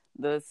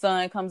the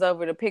son comes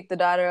over to pick the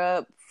daughter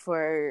up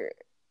for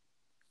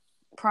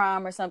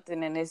prom or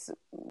something, and it's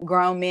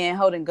grown men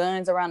holding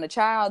guns around the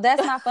child,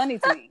 that's not funny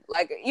to me.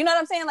 Like, you know what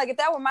I'm saying? Like, if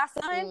that were my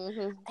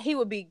son, he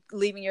would be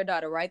leaving your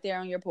daughter right there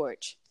on your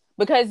porch,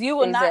 because you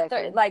will not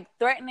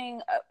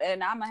threatening,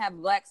 and I'm gonna have a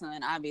black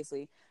son,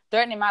 obviously.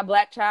 Threatening my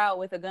black child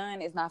with a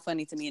gun is not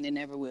funny to me, and it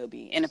never will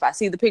be. And if I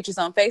see the pictures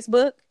on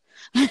Facebook,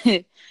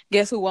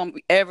 guess who won't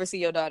ever see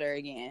your daughter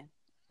again?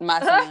 My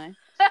son.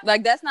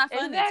 Like, that's not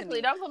funny to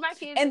me. Don't put my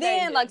kids and then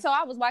danger. Like, so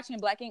I was watching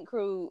Black Ink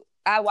Crew.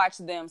 I watch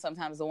them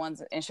sometimes, the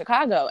ones in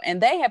Chicago, and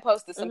they had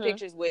posted some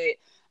pictures with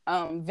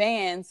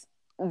Van's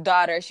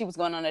daughter. She was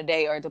going on a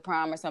date or to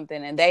prom or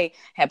something, and they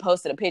had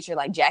posted a picture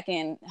like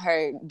jacking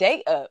her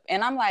date up.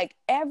 And I'm like,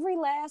 every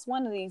last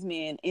one of these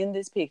men in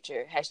this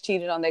picture has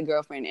cheated on their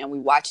girlfriend, and we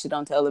watched it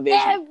on television.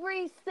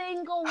 Every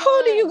single one.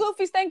 Who do you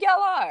goofies think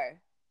y'all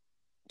are?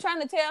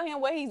 Trying to tell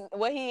him what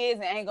he is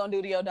and ain't gonna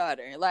do to your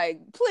daughter. Like,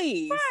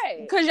 please.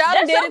 Right. Because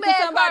y'all did it to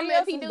somebody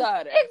else's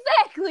daughter.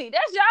 Exactly.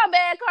 That's y'all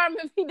bad karma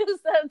if he do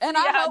something and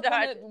to I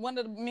hope one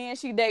of the men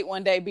she date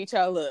one day beat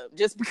y'all up.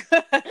 Just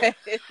because.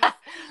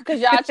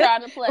 Because y'all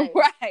trying to play.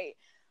 Right.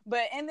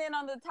 But, and then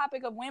on the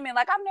topic of women,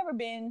 like, I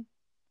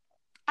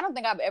don't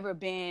think I've ever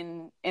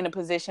been in a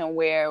position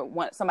where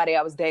somebody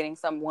I was dating,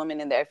 some woman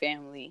in their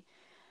family,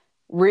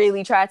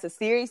 really tried to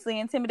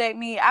seriously intimidate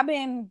me. I've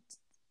been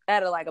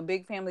at a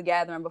big family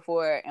gathering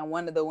before, and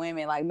one of the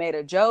women like made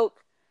a joke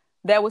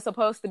that was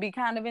supposed to be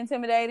kind of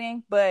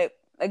intimidating, but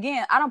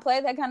again, I don't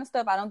play that kind of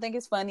stuff. I don't think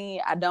it's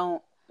funny. I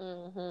don't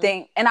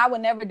think, and I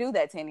would never do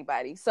that to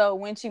anybody. So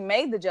when she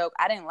made the joke,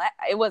 I didn't laugh.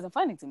 It wasn't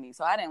funny to me,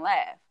 so I didn't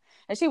laugh.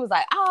 And she was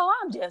like, "Oh,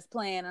 I'm just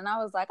playing," and I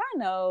was like, "I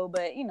know,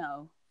 but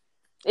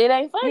it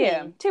ain't funny."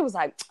 Yeah. She was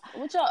like,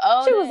 "What your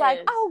old?" She was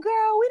like, "Oh,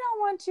 girl, we don't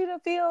want you to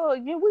feel.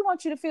 We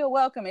want you to feel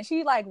welcome." And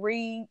she like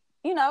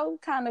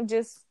kind of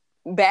just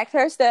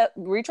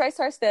retraced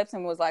her steps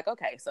and was like,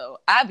 okay, so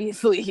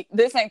obviously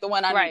this ain't the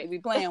one I need to be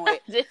playing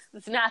with. This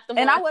is not the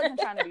one. And I wasn't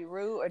trying to be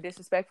rude or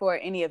disrespectful or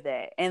any of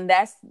that. And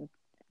that's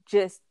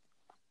just,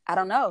 I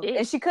don't know.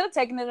 And she could have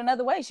taken it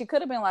another way. She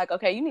could have been like,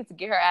 okay, you need to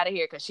get her out of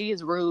here because she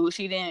is rude.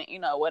 She didn't,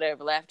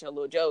 whatever, laughed at her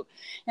little joke.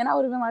 And I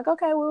would have been like,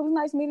 okay, well, it was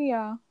nice meeting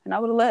y'all. And I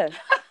would have left.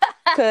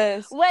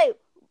 Because wait,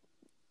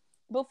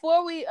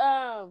 before we, and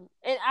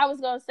I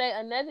was going to say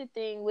another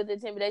thing with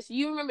intimidation.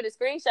 You remember the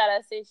screenshot I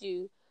sent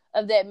you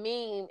of that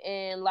meme,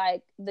 and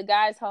like the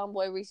guy's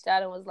homeboy reached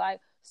out and was like,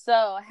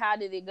 "So how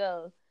did it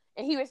go?"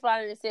 And he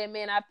responded and said,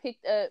 "Man, I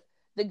picked up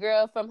the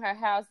girl from her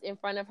house in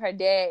front of her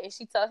dad, and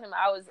she told him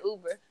I was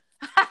Uber."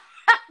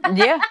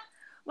 Yeah,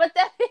 but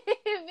that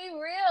made me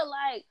real.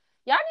 Like,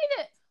 y'all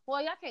need to.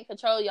 Well, y'all can't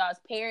control y'all's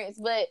parents,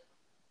 but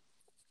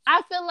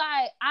I feel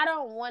like I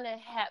don't want to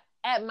have.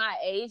 At my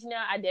age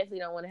now, I definitely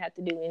don't want to have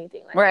to do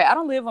anything like that. I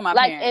don't live with my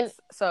parents,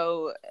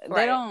 so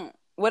they don't.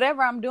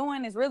 Whatever I'm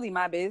doing is really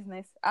my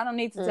business. I don't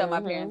need to tell my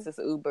parents it's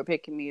Uber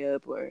picking me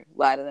up or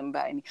lie to them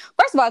about any.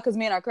 First of all, because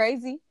men are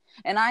crazy,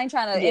 and I ain't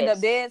trying to end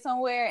up dead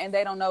somewhere, and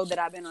they don't know that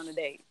I've been on a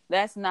date.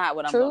 That's not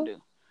what I'm gonna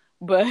do.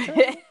 But,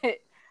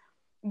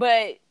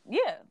 but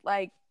yeah,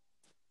 like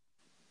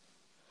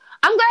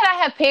I'm glad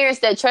I have parents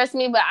that trust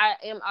me, but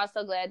I am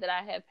also glad that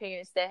I have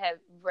parents that have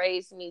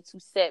raised me to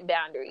set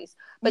boundaries.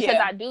 Because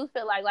I do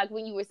feel like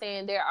when you were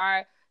saying, there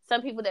are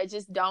some people that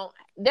just don't.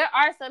 There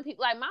are some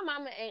people, like my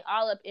mama ain't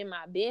all up in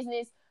my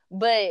business,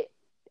 but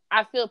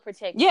I feel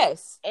protected.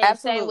 Yes, and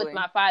absolutely. Same with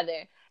my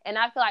father. And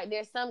I feel like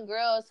there's some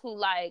girls who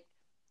like,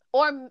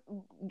 or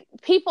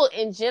people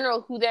in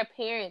general who their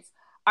parents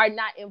are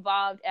not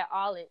involved at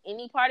all in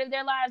any part of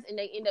their lives, and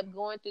they end up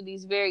going through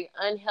these very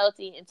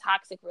unhealthy and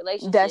toxic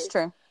relationships. That's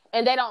true.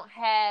 And they don't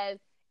have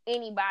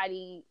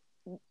anybody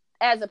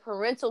as a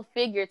parental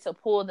figure to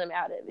pull them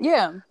out of it.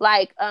 Yeah.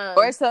 Like,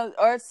 or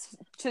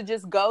to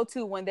just go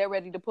to when they're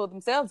ready to pull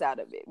themselves out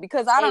of it.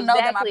 Because I don't know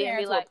that my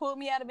parents will pull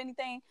me out of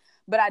anything,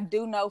 but I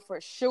do know for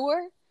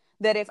sure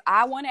that if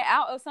I wanted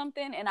out of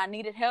something and I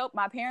needed help,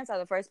 my parents are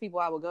the first people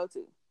I would go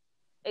to.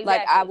 Exactly.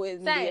 Like, I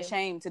wouldn't be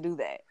ashamed to do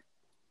that.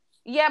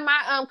 Yeah,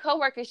 my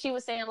coworker, she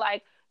was saying,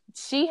 like,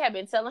 she had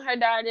been telling her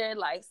daughter,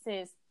 like,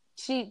 since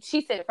she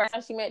said the first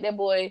time she met that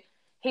boy,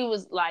 he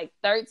was like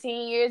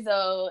 13 years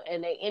old,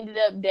 and they ended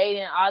up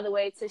dating all the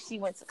way till she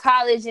went to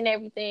college and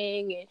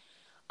everything.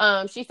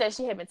 And she said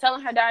she had been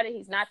telling her daughter,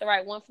 he's not the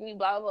right one for me,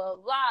 blah, blah,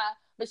 blah.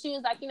 But she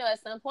was like,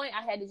 at some point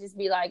I had to just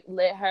be like,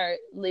 let her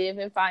live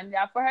and find it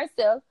out for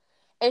herself.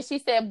 And she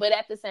said, but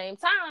at the same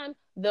time,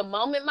 the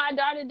moment my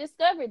daughter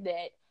discovered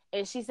that,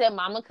 and she said,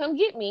 Mama, come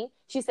get me.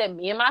 She said,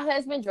 me and my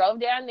husband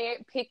drove down there,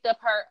 picked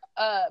her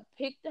up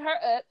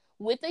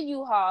with a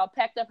U-Haul,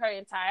 packed up her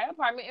entire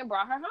apartment, and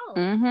brought her home.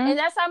 Mm-hmm. And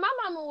that's how my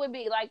mama would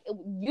be. Like,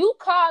 you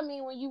call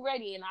me when you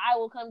ready, and I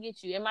will come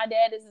get you. And my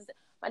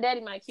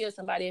daddy might kill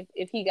somebody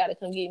if he got to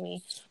come get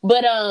me.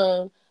 But,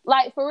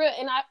 like, for real,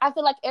 and I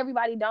feel like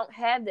everybody don't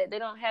have that. They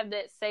don't have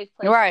that safe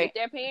place with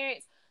their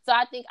parents. So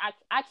I think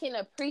I can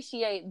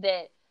appreciate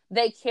that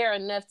they care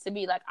enough to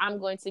be like, I'm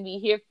going to be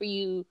here for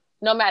you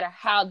no matter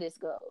how this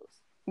goes.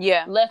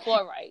 Yeah. Left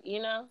or right,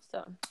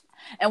 So.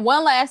 And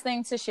one last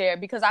thing to share,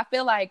 because I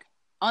feel like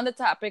on the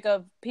topic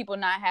of people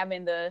not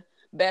having the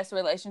best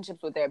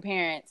relationships with their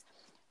parents.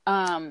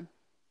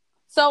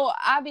 So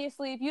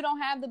obviously, if you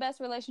don't have the best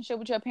relationship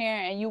with your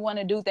parent and you want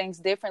to do things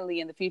differently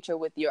in the future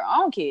with your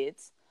own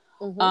kids,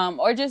 mm-hmm.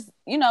 Or just,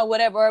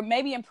 whatever, or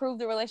maybe improve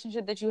the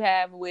relationship that you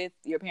have with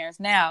your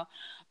parents now,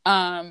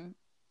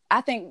 I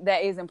think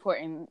that is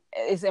important.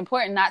 It's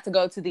important not to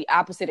go to the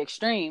opposite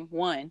extreme,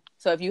 one.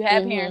 So if you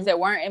have mm-hmm. parents that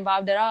weren't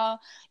involved at all,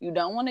 you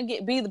don't want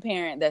to be the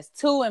parent that's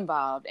too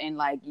involved and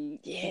like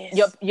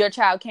your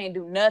child can't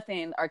do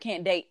nothing or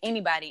can't date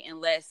anybody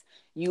unless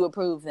you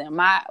approve them.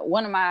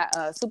 One of my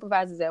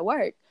supervisors at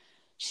work,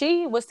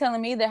 she was telling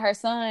me that her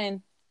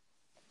son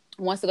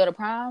wants to go to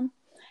prom,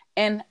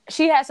 and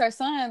she has her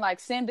son like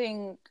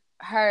sending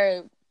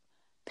her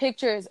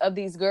pictures of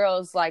these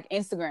girls like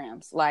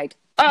Instagrams, like,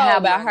 how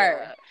about her?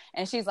 God.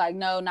 And she's like,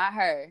 no, not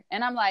her.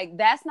 And I'm like,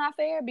 that's not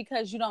fair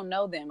because you don't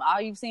know them. All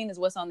you've seen is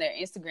what's on their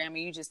Instagram, and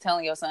you just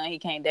telling your son he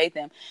can't date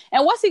them.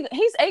 And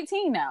he's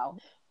 18 now.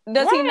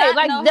 Does he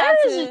not know how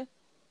to?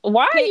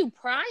 Why are you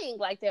prying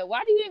like that?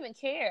 Why do you even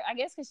care? I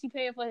guess because she's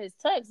paying for his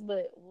tux,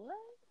 but what?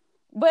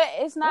 But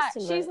it's not,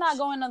 she's not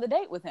going on the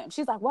date with him.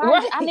 She's like,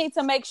 why? I need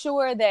to make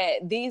sure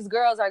that these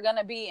girls are going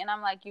to be. And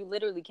I'm like, you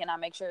literally cannot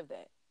make sure of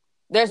that.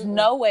 There's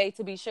no way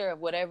to be sure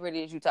of whatever it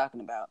is you're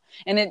talking about.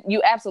 And you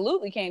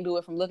absolutely can't do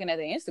it from looking at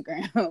the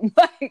Instagram.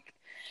 Like,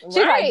 she's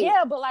like,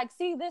 yeah, but like,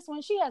 see this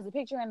one, she has a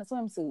picture in a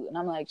swimsuit. And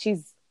I'm like,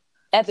 she's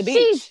at the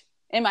beach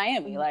in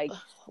Miami. Like,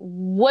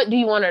 what do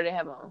you want her to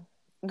have on?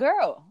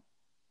 Girl.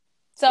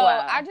 So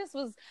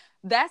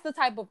that's the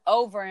type of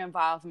over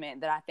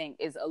involvement that I think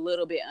is a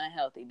little bit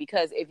unhealthy,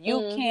 because if you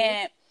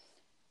can't,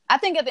 I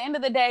think at the end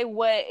of the day,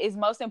 what is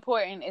most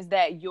important is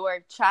that your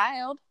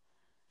child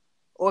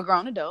or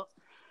grown adult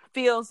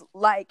feels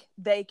like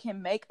they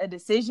can make a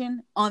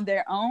decision on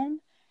their own,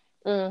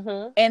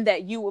 and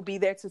that you will be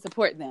there to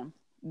support them,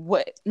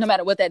 no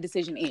matter what that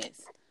decision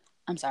is.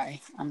 I'm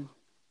sorry.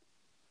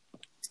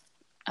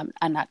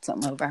 I knocked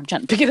something over. I'm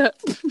trying to pick it up.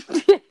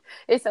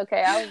 It's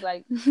okay. I was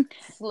like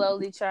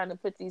slowly trying to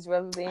put these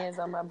rubber bands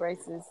on my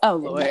braces. Oh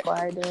Lord.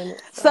 Doing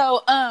it,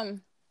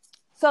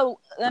 so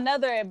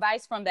another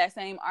advice from that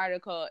same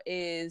article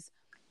is,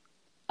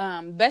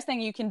 best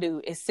thing you can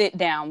do is sit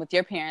down with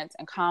your parents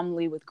and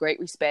calmly, with great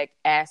respect,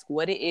 ask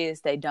what it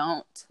is they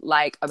don't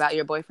like about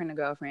your boyfriend or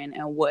girlfriend,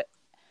 and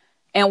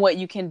what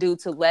you can do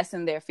to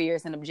lessen their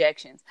fears and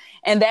objections.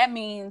 And that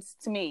means,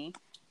 to me,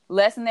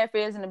 lessen their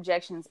fears and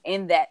objections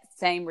in that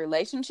same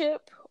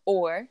relationship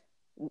or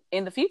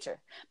in the future.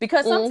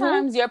 Because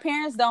sometimes your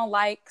parents don't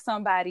like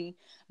somebody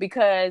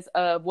because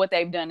of what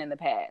they've done in the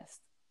past.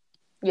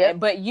 Yeah,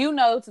 but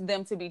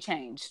them to be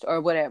changed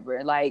or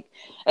whatever. Like,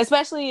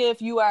 especially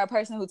if you are a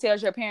person who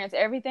tells your parents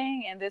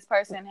everything, and this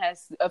person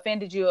has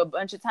offended you a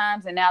bunch of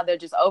times, and now they're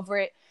just over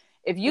it.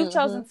 If you've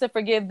chosen to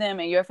forgive them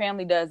and your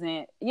family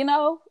doesn't,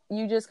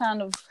 you just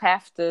kind of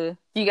have to.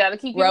 You got to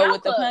keep roll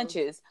with the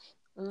punches,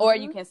 or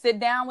you can sit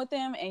down with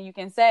them and you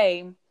can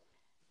say,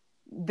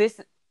 "This,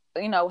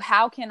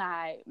 how can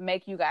I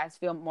make you guys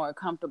feel more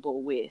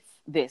comfortable with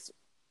this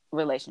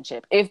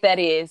relationship?" If that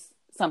is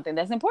something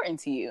that's important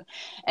to you.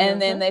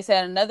 And then they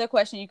said another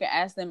question you can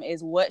ask them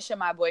is, what should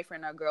my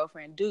boyfriend or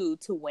girlfriend do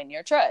to win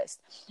your trust?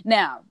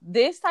 Now,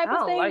 this type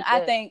of thing, like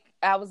I think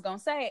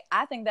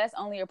that's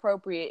only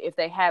appropriate if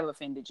they have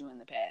offended you in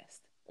the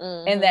past.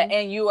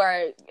 And you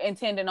are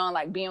intending on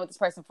like being with this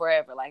person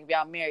forever, like if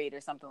y'all married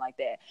or something like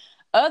that.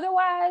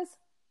 Otherwise,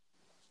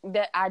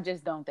 that I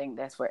just don't think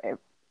that's for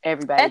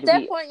everybody. At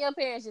that point, your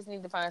parents just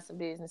need to find some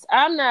business.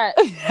 I'm not.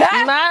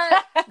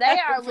 They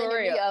are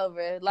winning me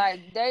over.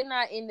 Like, they're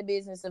not in the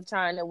business of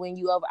trying to win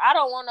you over. I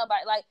don't want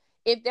nobody. Like,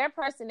 if their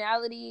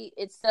personality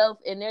itself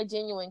and their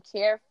genuine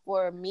care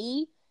for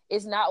me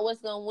is not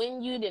what's gonna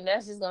win you, then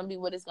that's just gonna be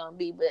what it's gonna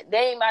be. But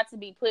they ain't about to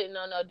be putting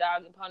on no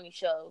dog and pony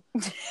show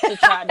to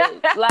try to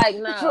like,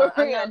 no,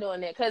 I'm not doing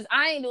that, because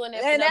I ain't doing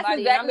that for and nobody. That's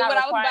exactly and I'm not what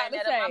I was about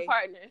to say. Of my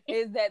partner.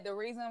 Is that the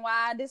reason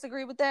why I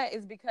disagree with that?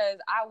 Is because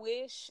I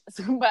wish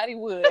somebody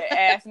would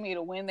ask me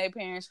to win their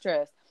parents'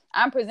 trust.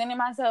 I'm presenting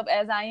myself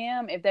as I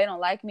am. If they don't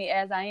like me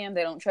as I am,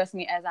 they don't trust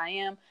me as I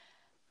am,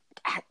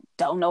 I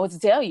don't know what to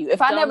tell you.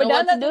 If I never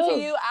done nothing to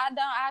you,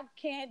 I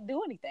can't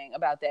do anything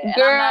about that.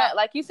 Girl, and I'm not,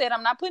 like you said,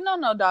 I'm not putting on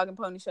no dog and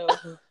pony show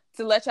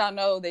to let y'all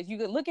know that you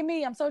could look at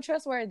me. I'm so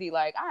trustworthy.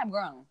 Like, I'm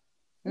grown.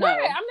 No, right,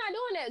 I'm not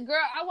doing that,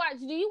 girl.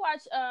 Do you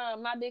watch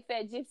My Big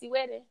Fat Gypsy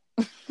Wedding?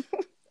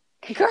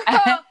 Girl,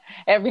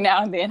 every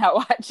now and then I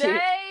watch it.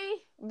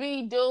 They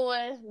be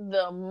doing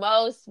the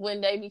most when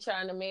they be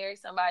trying to marry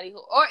somebody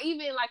or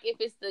even like if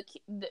it's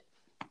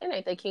it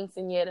ain't the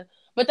quinceañera,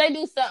 but they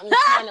do something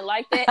kind of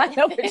like that. I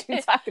know what you're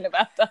talking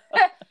about, though.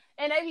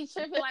 And they be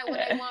tripping like when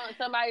they want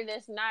somebody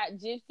that's not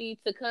gypsy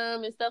to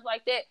come and stuff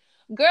like that.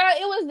 Girl,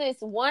 it was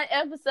this one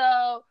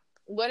episode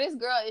where this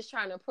girl is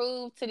trying to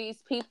prove to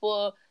these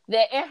people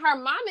that, and her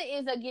mama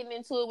ends up getting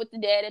into it with the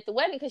dad at the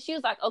wedding because she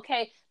was like,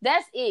 okay,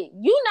 that's it.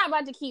 You're not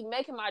about to keep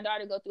making my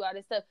daughter go through all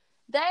this stuff.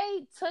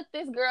 They took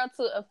this girl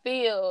to a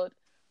field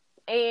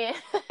and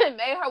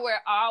made her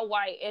wear all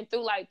white and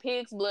threw like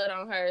pig's blood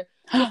on her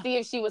to see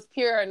if she was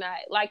pure or not.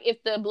 Like,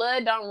 if the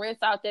blood don't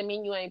rinse out, that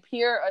mean you ain't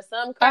pure or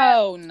some crap.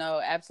 Oh,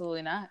 no,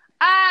 absolutely not.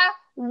 I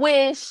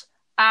wish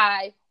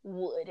I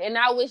would. And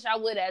I wish I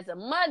would, as a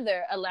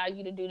mother, allow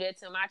you to do that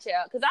to my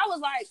child. Because I was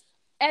like,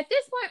 at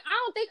this point, I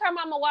don't think her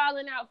mama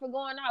wilding out for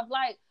going off.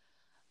 Like,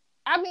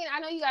 I mean, I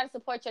know you got to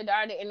support your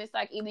daughter, and it's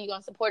like either you're going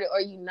to support it or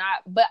you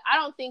not. But I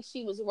don't think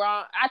she was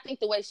wrong. I think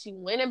the way she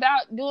went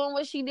about doing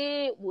what she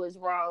did was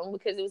wrong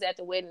because it was at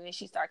the wedding and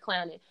she started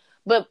clowning.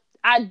 But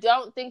I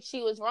don't think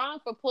she was wrong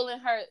for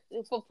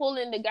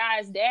pulling the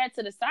guy's dad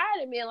to the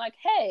side and being like,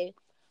 hey,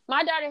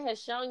 my daughter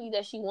has shown you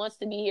that she wants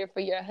to be here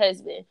for your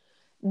husband.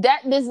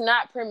 That does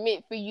not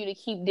permit for you to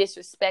keep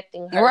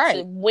disrespecting her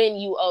to win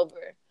you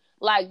over.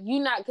 Like, you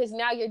not, because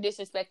now you're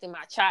disrespecting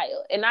my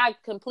child. And I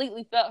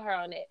completely felt her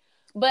on that.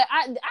 But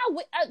I ain't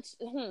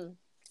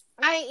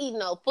eating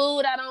no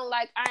food I don't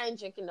like. I ain't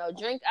drinking no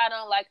drink I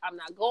don't like. I'm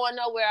not going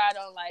nowhere I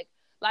don't like.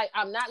 Like,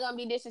 I'm not going to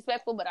be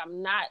disrespectful, but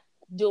I'm not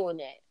doing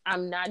that.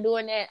 I'm not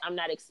doing that. I'm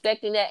not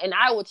expecting that. And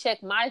I will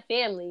check my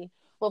family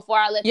before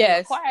I let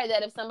them acquire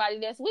that of somebody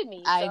that's with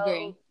me. I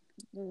agree.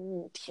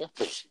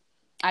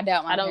 I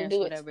doubt my parents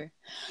would ever.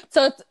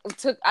 So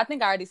I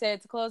think I already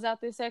said to close out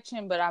this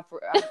section, but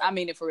I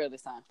mean it for real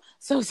this time.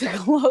 So to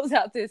close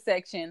out this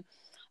section,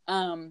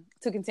 to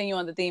continue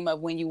on the theme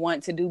of when you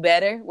want to do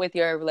better with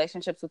your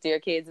relationships with your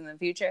kids in the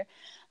future,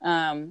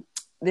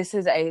 this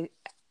is a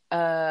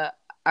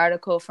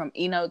article from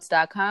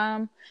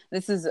eNotes.com.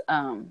 This is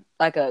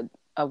like a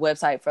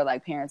website for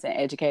like parents and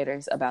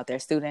educators about their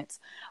students.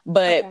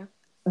 But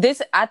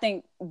this, I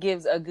think,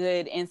 gives a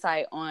good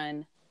insight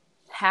on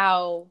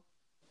how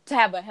to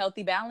have a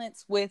healthy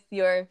balance with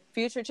your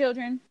future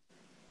children.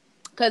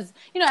 Because,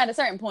 at a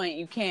certain point,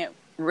 you can't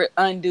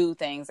undo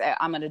things.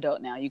 I'm an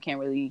adult now. You can't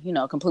really,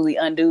 completely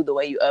undo the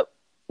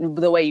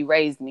way you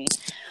raised me.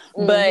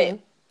 Mm-hmm. But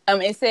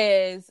it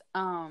says,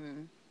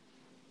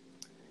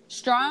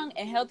 strong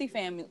and healthy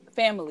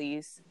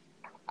families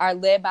are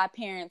led by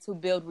parents who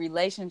build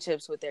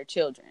relationships with their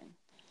children.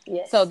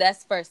 Yes. So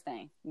that's the first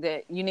thing,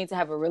 that you need to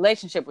have a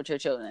relationship with your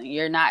children.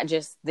 You're not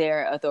just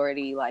their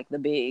authority, like the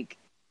big,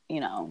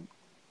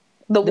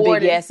 the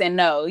big yes and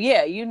no.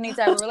 Yeah, you need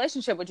to have a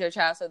relationship with your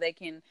child so they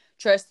can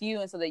trust you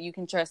and so that you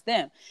can trust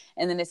them.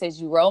 And then it says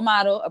you role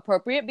model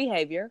appropriate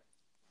behavior.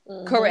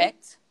 Mm-hmm.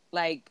 Correct.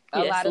 Like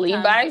a lot of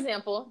lead by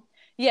example.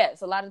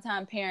 Yes, a lot of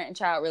time parent and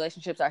child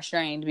relationships are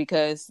strained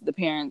because the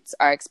parents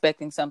are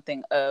expecting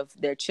something of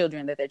their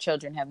children that their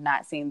children have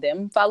not seen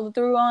them follow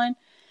through on.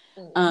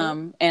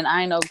 Mm-hmm. And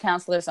I ain't no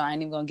counselor, so I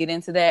ain't even gonna get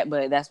into that,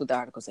 but that's what the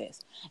article says.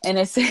 And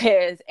it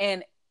says,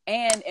 and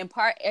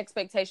impart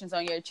expectations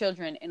on your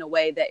children in a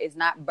way that is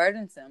not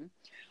burdensome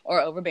or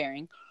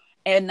overbearing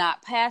and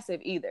not passive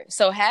either.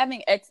 So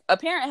having a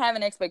parent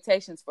having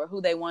expectations for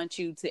who they want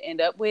you to end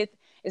up with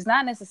is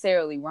not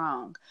necessarily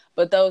wrong,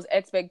 but those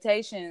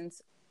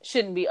expectations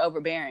shouldn't be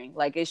overbearing.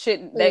 Like, it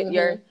shouldn't,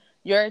 that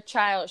your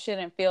child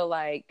shouldn't feel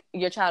like,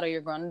 your child or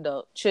your grown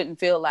adult shouldn't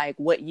feel like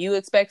what you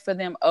expect for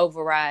them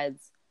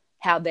overrides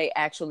how they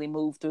actually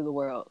move through the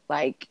world.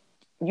 Like,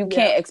 you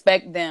can't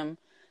expect them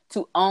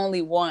to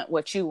only want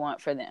what you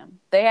want for them.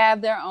 They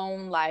have their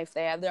own life.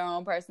 They have their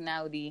own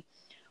personality,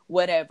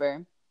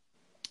 whatever.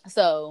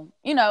 So,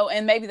 you know,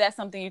 and maybe that's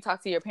something you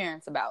talk to your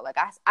parents about. Like,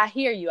 I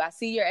hear you. I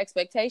see your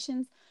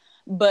expectations,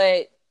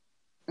 but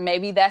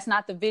maybe that's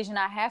not the vision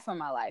I have for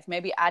my life.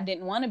 Maybe I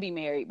didn't want to be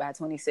married by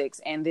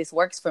 26 and this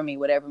works for me,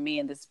 whatever me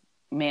and this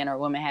man or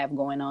woman have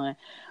going on.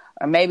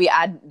 Or maybe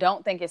I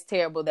don't think it's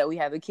terrible that we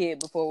have a kid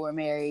before we're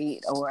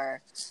married,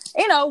 or,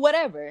 you know,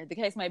 whatever the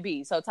case may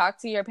be. So talk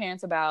to your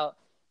parents about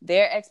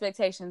their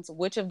expectations,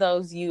 which of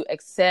those you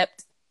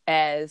accept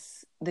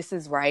as this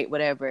is right,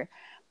 whatever,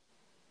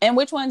 and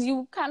which ones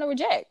you kind of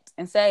reject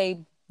and say,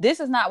 this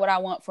is not what I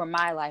want for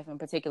my life in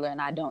particular, and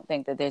I don't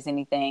think that there's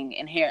anything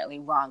inherently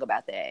wrong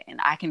about that. And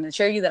I can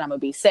assure you that I'm going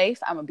to be safe.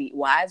 I'm going to be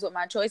wise with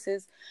my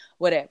choices,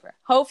 whatever.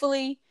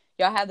 Hopefully,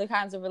 y'all have the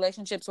kinds of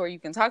relationships where you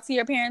can talk to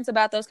your parents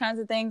about those kinds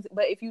of things.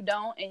 But if you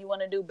don't and you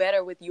want to do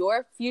better with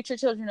your future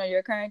children or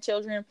your current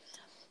children,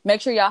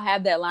 make sure y'all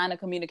have that line of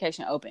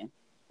communication open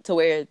to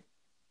where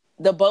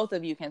the both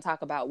of you can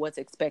talk about what's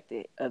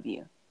expected of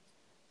you.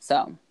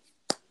 So,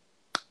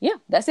 yeah,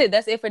 that's it.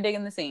 That's it for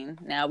digging the scene.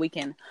 Now we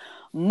can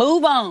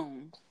move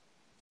on.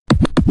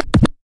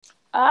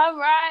 All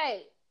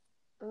right.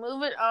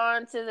 Moving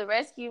on to the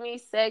Rescue Me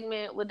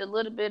segment with a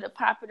little bit of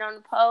popping on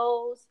the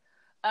polls.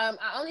 I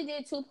only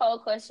did 2 poll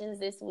questions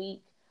this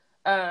week.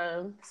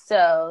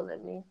 So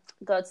let me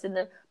go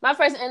to my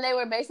first, and they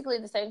were basically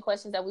the same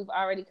questions that we've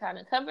already kind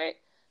of covered.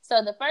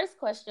 So the first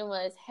question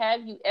was,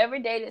 have you ever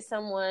dated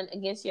someone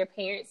against your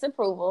parents'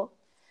 approval?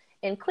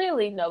 And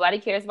clearly nobody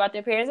cares about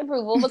their parents'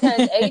 approval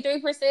because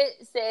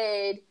 83%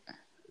 said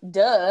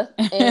duh,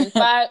 and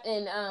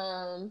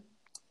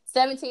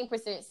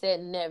 17% said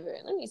never.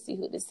 Let me see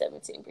who this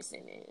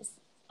 17% is.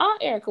 Oh,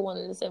 Erica, one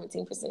of the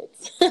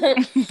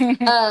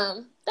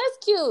 17%. That's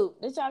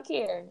cute that y'all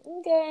care.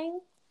 Okay.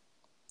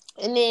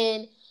 And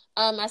then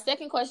my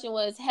second question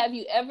was, have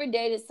you ever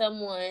dated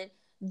someone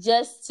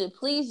just to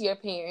please your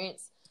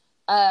parents?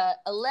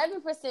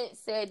 11%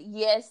 said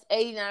yes,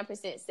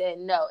 89% said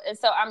no. And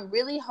so I'm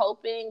really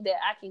hoping that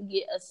I can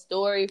get a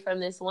story from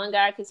this one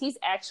guy because he's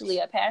actually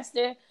a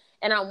pastor.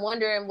 And I'm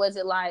wondering, was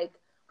it like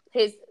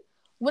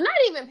not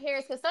even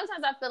parents, because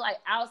sometimes I feel like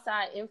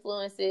outside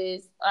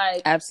influences,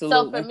 like, absolutely.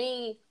 So for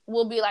me,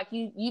 will be like,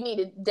 you need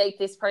to date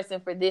this person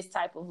for this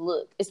type of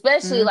look,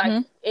 especially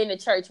like in the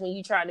church when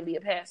you're trying to be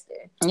a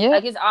pastor. Yeah.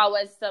 Like, it's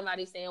always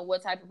somebody saying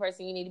what type of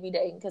person you need to be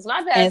dating. Because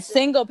my pastor, and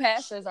single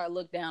pastors are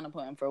looked down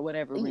upon for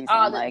whatever reason.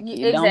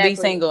 Don't be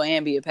single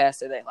and be a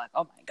pastor. They're like,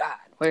 oh my God,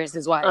 where's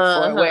his wife?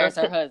 Or where's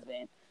her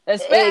husband?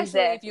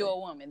 Especially if you're a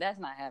woman. That's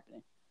not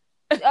happening.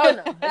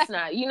 Oh no, it's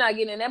not. You're not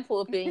getting in that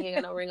pulpit. You ain't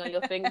got no ring on your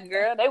finger,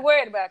 girl. They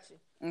worried about you,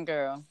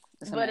 girl.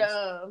 But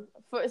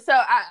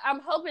I'm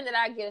hoping that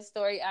I get a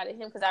story out of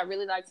him because I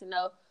really like to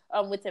know.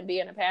 With him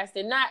being a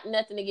pastor,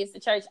 nothing against the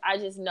church. I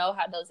just know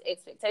how those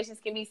expectations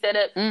can be set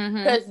up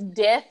because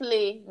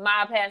definitely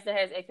my pastor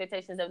has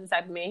expectations of the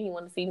type of man he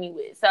want to see me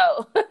with.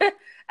 So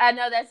I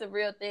know that's a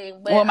real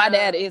thing. But, my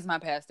dad is my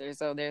pastor,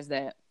 so there's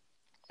that.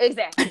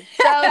 Exactly.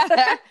 So.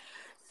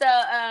 So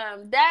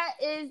that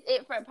is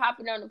it for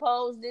popping on the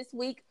polls this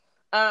week.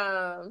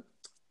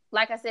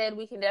 Like I said,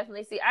 we can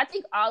definitely see. I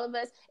think all of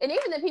us, and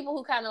even the people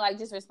who kind of like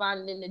just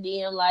responded in the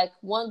DM, like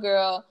one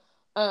girl,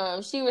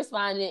 she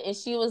responded and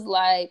she was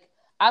like,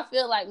 I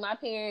feel like my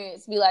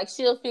parents be like,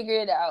 she'll figure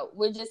it out.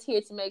 We're just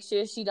here to make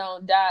sure she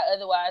don't die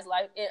otherwise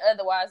life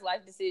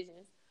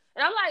decisions.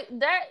 And I'm like,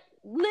 that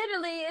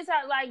literally is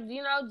how, like,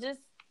 you know, just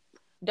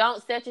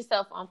don't set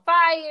yourself on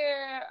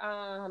fire.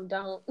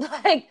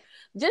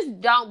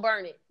 Just don't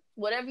burn it.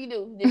 Whatever you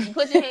do, if you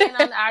put your hand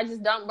on the eye,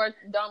 just don't burn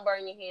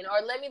your hand.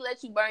 Or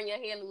let you burn your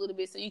hand a little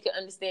bit so you can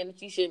understand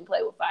that you shouldn't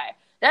play with fire.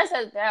 That's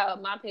how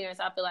my parents,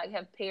 I feel like,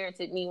 have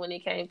parented me when it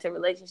came to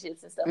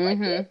relationships and stuff like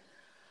that.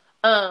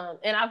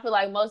 And I feel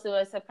like most of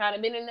us have kind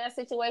of been in that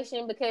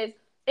situation because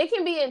it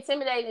can be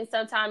intimidating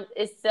sometimes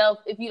itself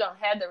if you don't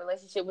have the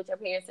relationship with your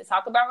parents to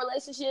talk about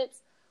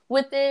relationships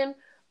with them.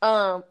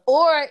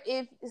 Or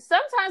if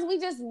sometimes we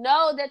just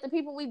know that the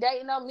people we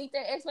date don't meet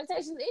their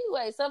expectations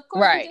anyway. So of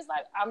course we're just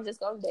like, I'm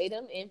just gonna date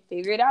them and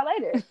figure it out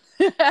later.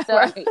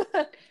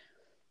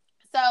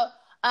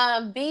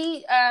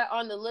 Be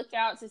on the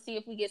lookout to see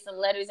if we get some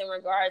letters in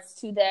regards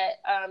to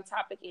that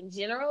topic in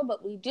general.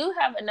 But we do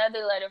have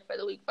another letter for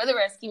the week for the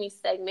Rescue Me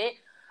segment.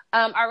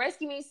 Our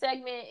Rescue Me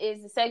segment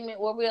is the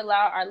segment where we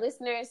allow our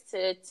listeners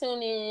to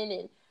tune in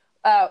and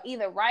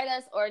either write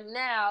us or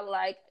now,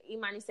 like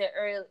Imani said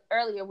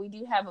earlier, we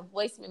do have a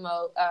voice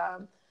memo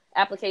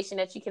application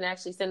that you can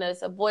actually send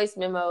us a voice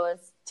memo and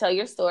tell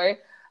your story.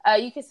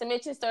 You can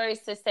submit your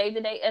stories to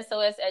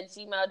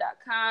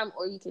savethedatesos@gmail.com,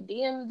 or you can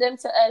DM them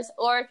to us,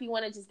 or if you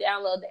want to just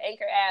download the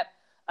Anchor app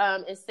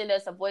and send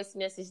us a voice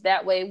message.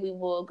 That way we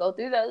will go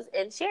through those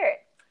and share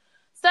it.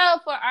 So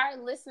for our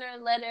listener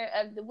letter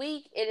of the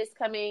week, it is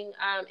coming.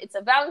 It's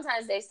a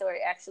Valentine's Day story,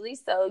 actually.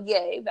 So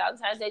yay,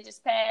 Valentine's Day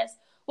just passed.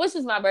 Which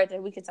was my birthday.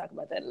 We could talk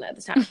about that another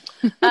time.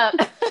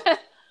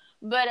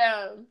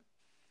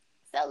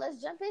 So let's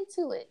jump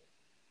into it.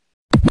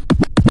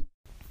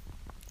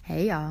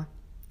 Hey, y'all.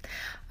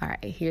 All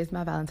right, here's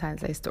my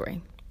Valentine's Day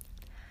story.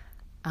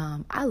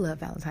 I love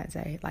Valentine's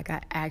Day. Like,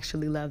 I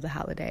actually love the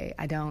holiday.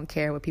 I don't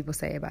care what people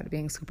say about it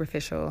being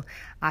superficial.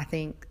 I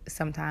think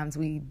sometimes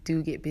we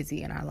do get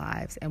busy in our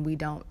lives and we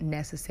don't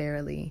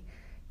necessarily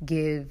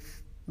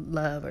give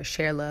love or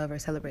share love or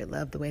celebrate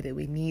love the way that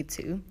we need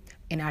to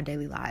in our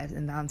daily lives.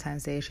 And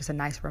Valentine's Day is just a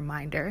nice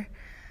reminder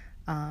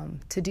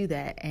to do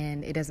that.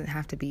 And it doesn't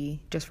have to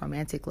be just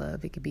romantic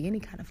love. It could be any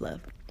kind of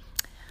love.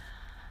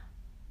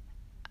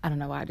 I don't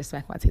know why I just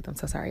smacked my teeth. I'm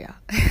so sorry,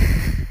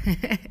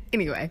 y'all.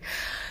 Anyway,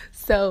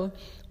 so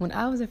when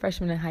I was a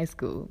freshman in high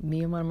school,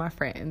 me and one of my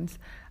friends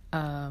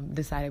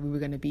decided we were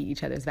going to be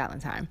each other's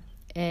Valentine.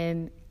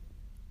 And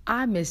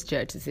I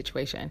misjudged the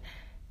situation.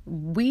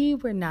 We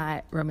were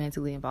not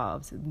romantically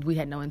involved. We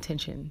had no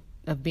intention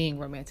of being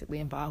romantically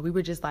involved. We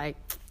were just like,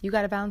 you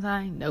got a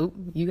Valentine? Nope.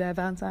 You got a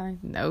Valentine?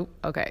 Nope.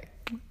 Okay.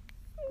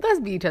 Let's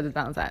be each other's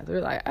Valentines. We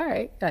were like, all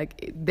right.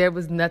 Like, there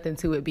was nothing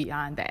to it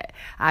beyond that.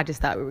 I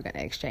just thought we were going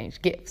to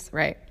exchange gifts,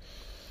 right?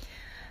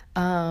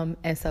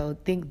 And so I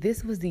think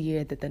this was the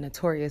year that the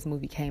Notorious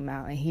movie came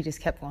out, and he just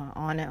kept going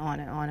on and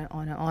on and on and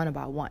on and on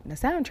about wanting a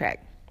soundtrack.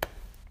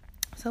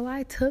 So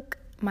I took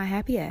my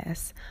happy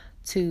ass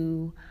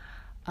to,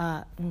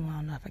 I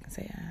don't know if I can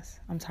say ass.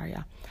 I'm sorry,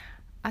 y'all.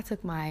 I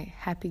took my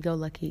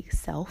happy-go-lucky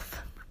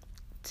self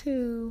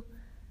to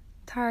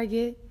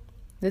Target.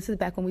 This is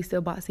back when we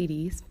still bought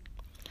CDs.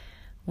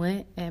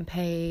 Went and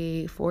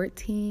paid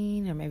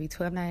 $14 or maybe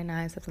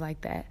 $12.99, something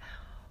like that,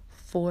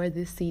 for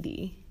this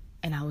CD.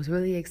 And I was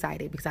really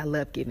excited because I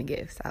love giving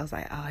gifts. I was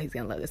like, oh, he's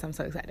going to love this. I'm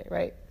so excited,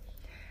 right?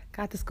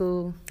 Got to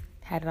school,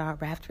 had it all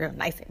wrapped real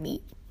nice and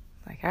neat.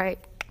 Like, all right,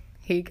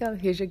 here you go.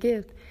 Here's your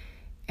gift.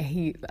 And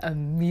he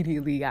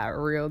immediately got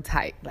real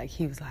tight. Like,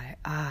 he was like,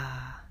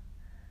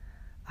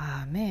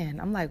 man.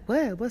 I'm like,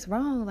 what? What's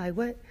wrong? Like,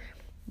 what?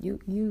 You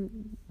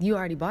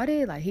already bought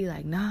it? Like, he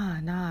like,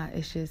 nah.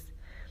 It's just,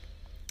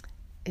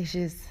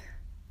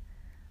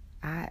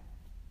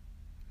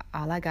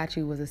 all I got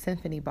you was a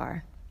symphony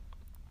bar.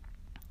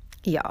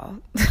 Y'all,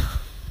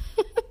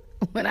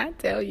 when I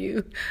tell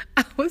you,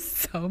 I was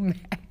so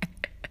mad.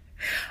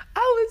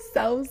 I was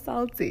so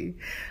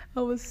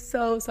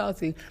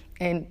salty.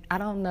 And I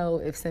don't know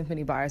if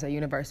symphony bars are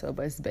universal,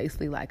 but it's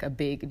basically like a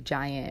big,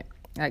 giant,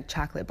 like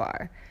chocolate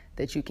bar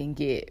that you can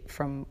get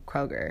from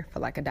Kroger for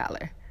like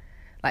 $1.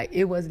 Like,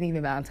 it wasn't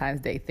even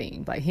Valentine's Day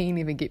themed. Like, he didn't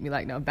even get me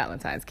like no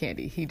Valentine's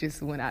candy. He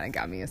just went out and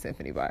got me a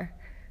symphony bar.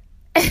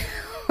 I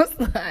was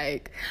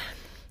like,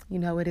 you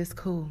know, it is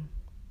cool.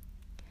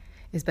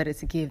 It's better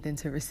to give than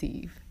to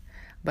receive.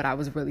 But I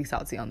was really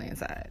salty on the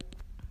inside.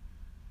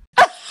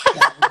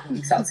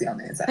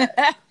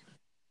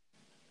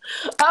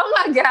 Oh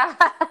my God.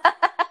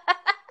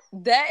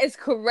 That is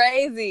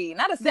crazy.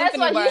 Not a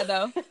symphony bar,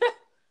 though.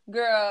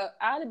 Girl,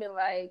 I'd have been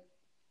like,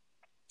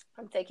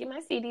 I'm taking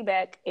my CD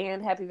back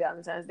and happy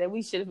Valentine's Day.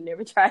 We should have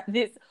never tried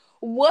this.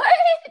 What?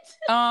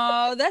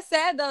 Oh, that's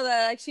sad, though,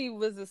 that like she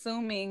was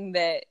assuming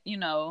that, you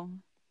know,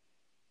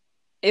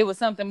 it was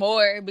something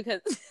more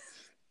because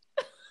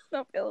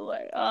I'm feeling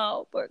like,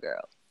 oh, poor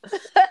girl.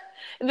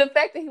 The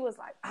fact that he was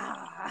like,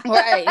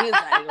 Right. He was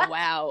like,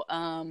 wow.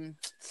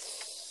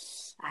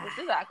 This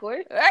is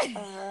awkward.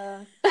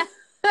 Right.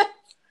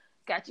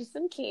 Got you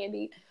some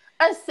candy.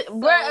 Here's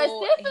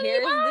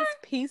this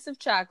piece of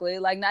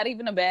chocolate, like not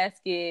even a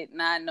basket,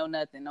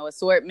 no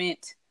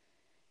assortment.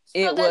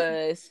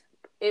 So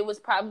it was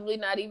probably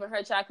not even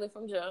her chocolate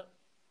from Jump.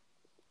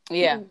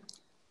 Yeah.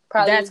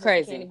 Probably that's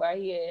crazy. Candy bar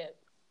he had.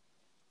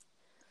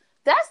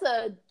 That's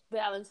a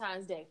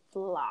Valentine's Day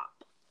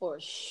flop for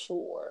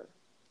sure.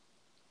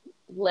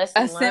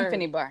 A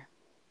symphony bar.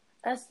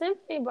 A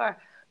symphony bar.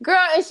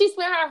 Girl, and she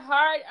spent her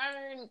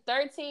hard-earned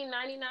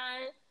 $13.99,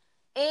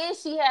 and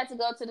she had to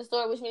go to the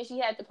store, which means she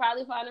had to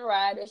probably find a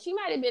ride, or she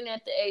might have been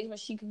at the age where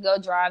she could go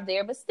drive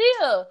there, but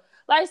still.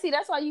 Like, see,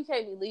 that's why you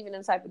can't be leaving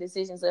them type of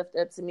decisions left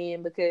up to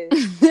men, because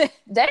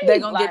they're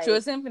going to get you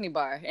a symphony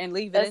bar and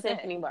leave it at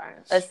symphony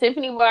bar. A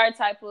symphony bar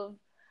type of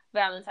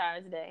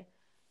Valentine's Day.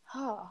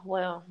 Oh,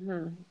 well,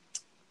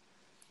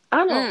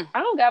 I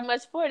don't got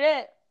much for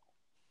that.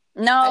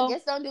 No, I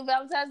guess don't do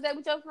Valentine's Day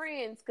with your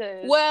friends,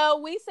 cause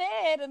well, we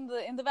said in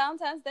the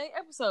Valentine's Day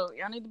episode,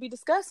 y'all need to be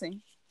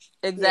discussing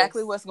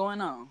exactly what's going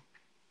on.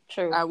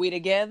 True. Are we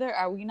together?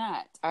 Are we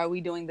not? Are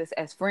we doing this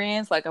as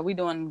friends? Like, are we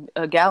doing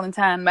a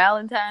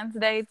Valentine's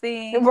Day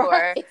thing?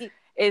 Right. Or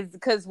is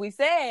because we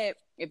said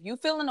if you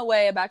feeling a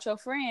way about your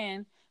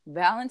friend,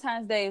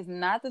 Valentine's Day is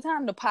not the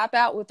time to pop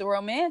out with the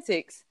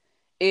romantics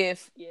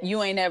if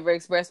you ain't ever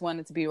expressed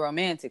wanting to be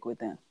romantic with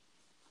them.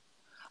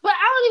 But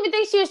I don't even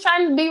think she was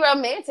trying to be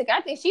romantic.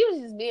 I think she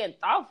was just being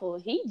thoughtful.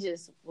 He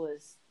just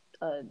was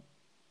a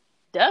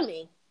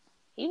dummy.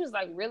 He was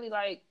like really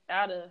like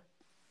out of...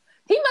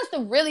 He must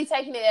have really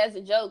taken it as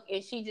a joke,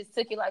 and she just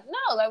took it like,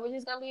 no, like we're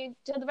just going to be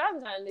each other's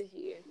Valentine this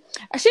year.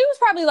 She was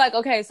probably like,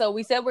 okay, so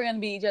we said we're going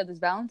to be each other's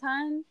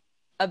Valentine.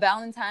 A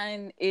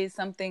Valentine is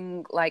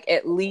something like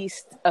at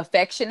least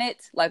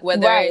affectionate, like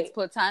whether it's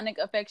platonic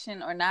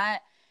affection or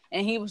not.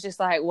 And he was just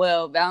like,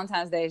 well,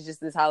 Valentine's Day is just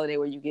this holiday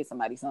where you get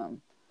somebody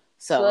something.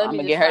 So I'm going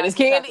to get her this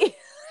candy.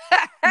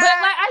 like,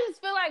 I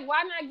just feel like,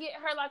 why not get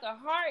her like a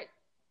heart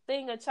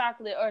thing of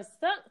chocolate or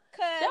something?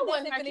 That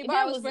wasn't Tiffany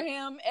bar was for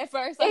him at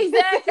first.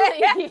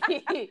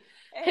 Exactly.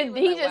 He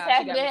like, just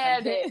happened to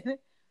have that.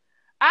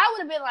 I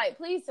would have been like,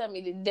 please tell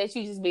me that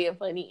you just being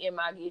funny and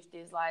my gift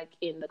is like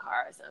in the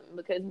car or something.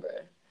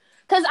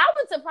 Because I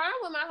went to prom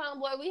with my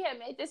homeboy. We had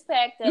made this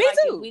pact that me like,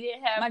 too. If we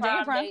didn't have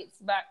prom dates,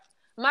 but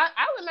I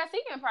went my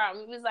senior prom.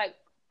 It was like,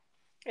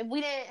 if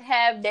we didn't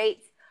have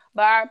dates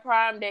by our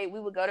prom date,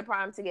 we would go to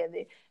prom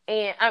together.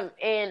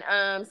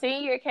 And senior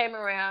year came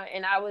around,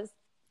 and I was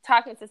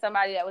talking to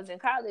somebody that was in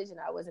college, and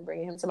I wasn't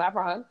bringing him to my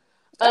prom.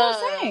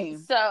 Same.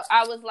 So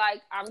I was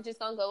like, I'm just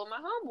gonna go with my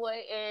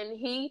homeboy, and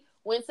he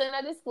went to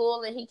another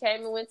school, and he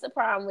came and went to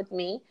prom with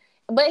me.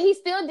 But he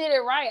still did it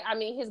right. I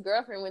mean, his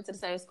girlfriend went to the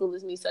same school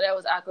as me, so that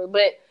was awkward.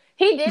 But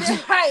he did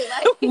it right.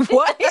 Like,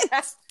 what?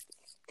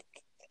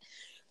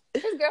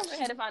 His girlfriend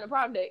had to find a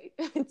prom date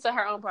to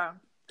her own prom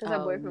because her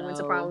boyfriend went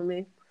to prom with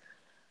me.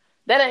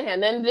 That ain't had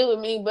nothing to do with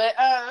me, but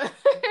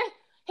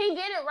he did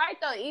it right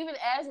though. Even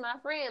as my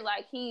friend,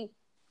 like, he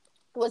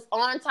was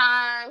on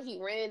time. He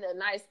rented a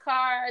nice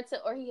car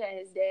or he had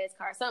his dad's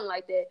car, something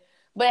like that.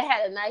 But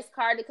had a nice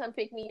car to come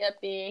pick me up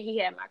in. He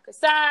had my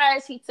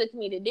corsage. He took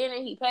me to dinner.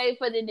 He paid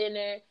for the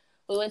dinner.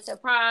 We went to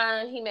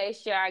prom. He made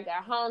sure I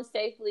got home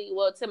safely.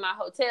 Well, to my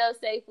hotel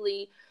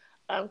safely.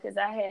 Because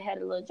I had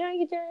a little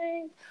janky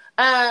jank.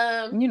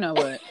 You know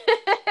what?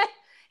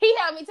 He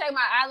helped me take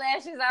my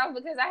eyelashes off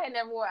because I had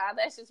never worn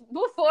eyelashes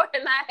before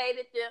and I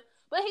hated them.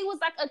 But he was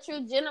like a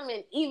true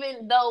gentleman,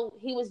 even though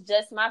he was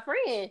just my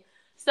friend.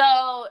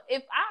 So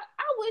if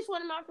I wish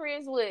one of my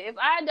friends would. If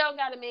I don't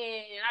got a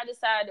man and I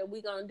decide that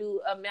we're going to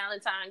do a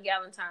Galentine,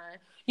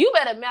 you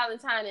better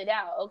Valentine it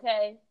out,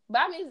 okay?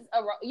 But I mean,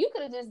 you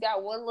could have just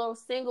got one little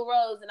single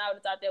rose and I would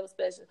have thought that was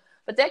special.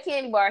 But that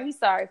candy bar, he's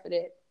sorry for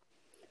that.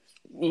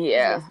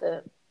 Yeah.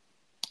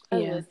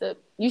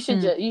 You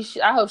should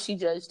I hope she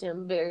judged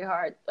him very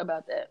hard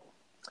about that.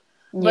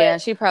 Yeah,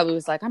 she probably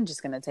was like, I'm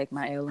just going to take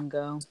my L and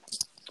go.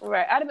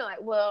 Right. I'd have been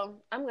like, well,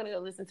 I'm going to go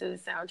listen to the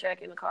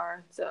soundtrack in the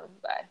car. So,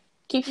 bye.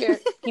 Keep your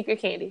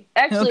candy.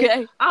 Actually,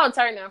 okay. I don't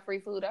turn down free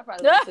food. I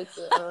probably would have took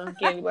the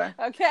candy bar.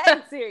 Okay,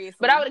 seriously.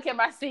 But I would have kept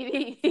my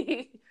CD.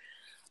 Okay,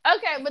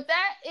 but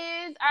that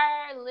is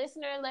our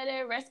listener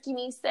letter, Rescue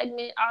Me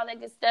segment, all that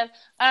good stuff.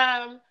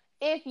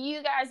 If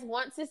you guys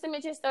want to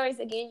submit your stories,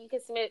 again, you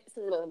can submit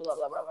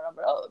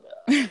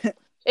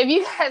If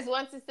you guys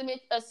want to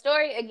submit a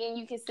story, again,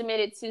 you can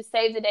submit it to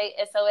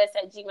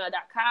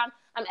savethedatesos@gmail.com.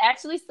 I'm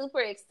actually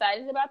super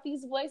excited about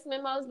these voice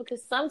memos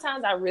because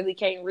sometimes I really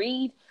can't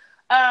read.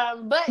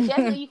 But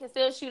definitely you can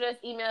still shoot us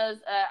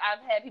emails. I've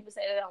had people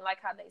say they don't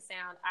like how they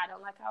sound. I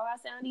don't like how I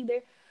sound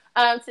either.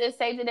 To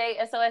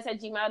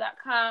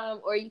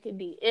savethedatesos@gmail.com, or you can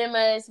DM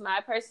us.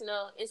 My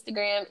personal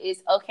Instagram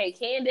is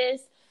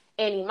okcandace.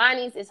 And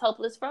Imani's is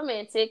Hopeless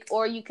Romantic,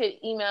 or you could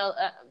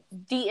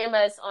DM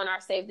us on our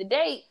Save the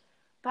Date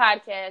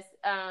podcast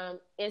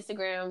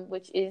Instagram,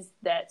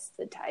 that's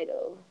the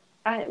title.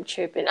 I am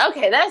tripping.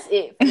 Okay, that's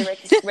it for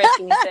the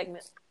Rescue Me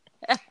segment.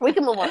 We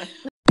can move on.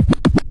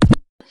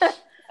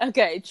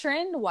 Okay,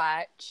 Trend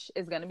Watch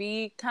is going to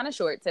be kind of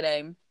short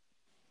today.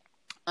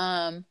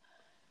 I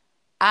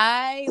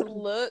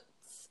looked,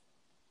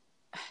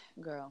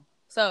 girl.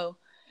 So,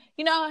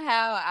 you know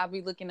how I'll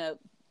be looking up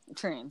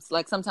trends?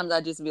 Like sometimes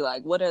I just be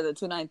like, what are the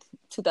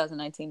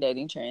 2019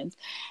 dating trends?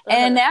 Uh-huh.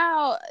 And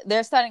now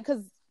they're starting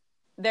to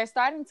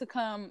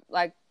come,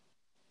 like,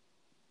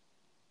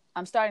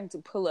 I'm starting to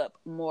pull up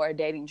more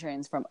dating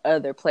trends from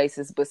other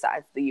places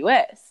besides the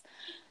US.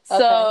 Okay.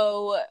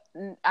 So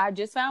I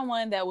just found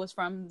one that was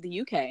from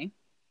the UK.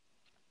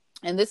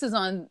 And this is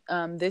on,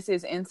 this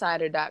is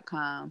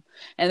insider.com.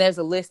 And there's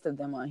a list of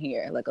them on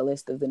here, like a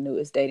list of the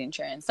newest dating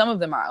trends. Some of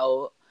them are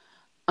old.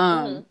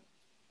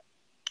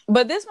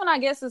 But this one, I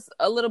guess, is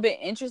a little bit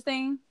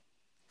interesting,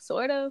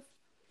 sort of.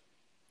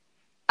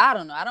 I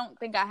don't know. I don't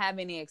think I have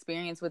any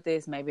experience with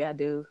this. Maybe I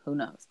do. Who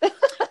knows?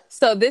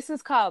 So this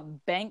is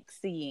called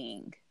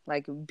Banksying,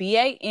 like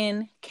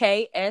Banksying.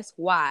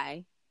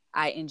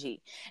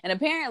 And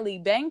apparently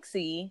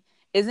Banksy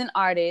is an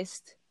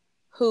artist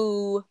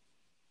who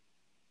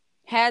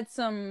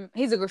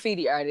he's a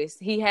graffiti artist.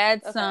 He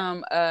had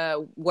some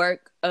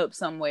work up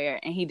somewhere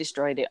and he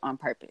destroyed it on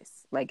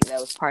purpose. Like that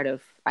was part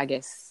of, I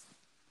guess,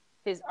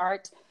 his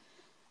art.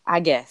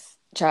 I guess.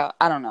 Child,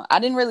 I don't know. I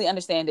didn't really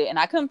understand it and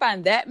I couldn't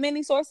find that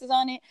many sources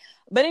on it.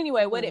 But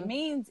anyway, what it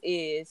means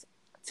is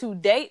to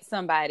date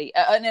somebody,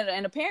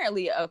 and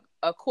apparently a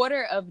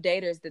quarter of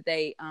daters that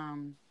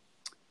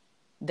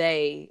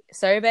they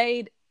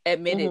surveyed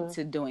admitted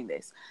to doing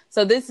this.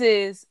 So this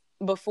is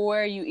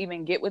before you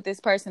even get with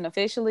this person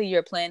officially,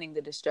 you're planning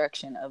the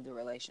destruction of the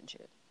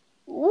relationship.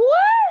 What?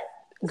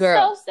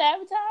 Girl.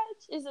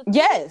 Self-sabotage is a thing?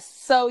 Yes.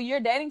 So you're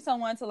dating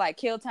someone to like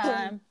kill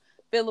time,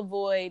 fill a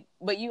void,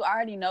 but you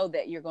already know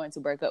that you're going to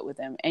break up with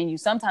them. And you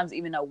sometimes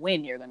even know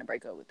when you're going to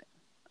break up with them.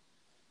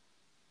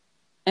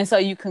 And so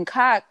you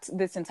concoct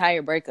this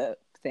entire breakup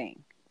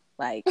thing,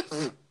 like,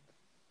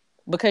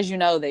 because you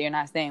know that you're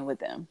not staying with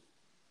them.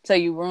 So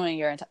you ruin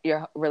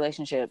your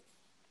relationship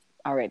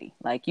already.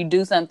 Like, you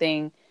do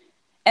something,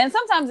 and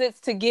sometimes it's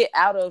to get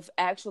out of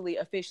actually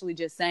officially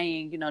just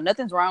saying,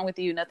 nothing's wrong with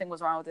you. Nothing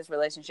was wrong with this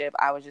relationship.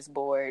 I was just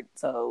bored.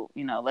 So,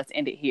 let's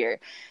end it here.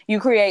 You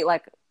create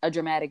like a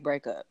dramatic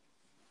breakup.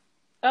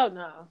 Oh,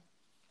 no.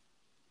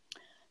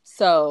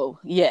 So,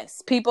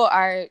 yes, people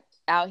are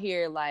out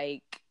here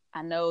like,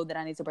 I know that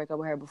I need to break up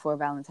with her before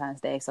Valentine's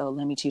Day, so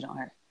let me cheat on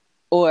her.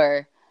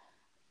 Or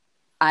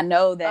I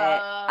know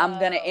that I'm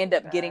going to end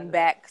up getting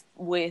back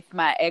with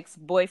my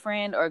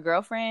ex-boyfriend or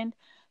girlfriend.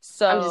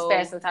 So I'm just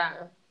passing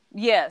time.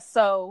 Yeah,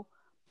 so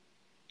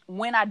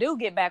when I do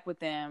get back with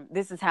them,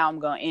 this is how I'm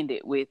going to end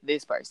it with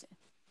this person.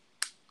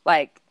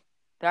 Like,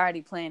 they're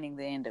already planning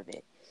the end of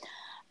it.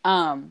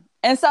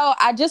 And so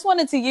I just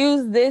wanted to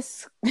use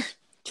this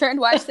Trend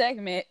Watch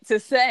segment to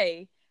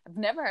say, I've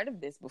never heard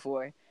of this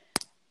before.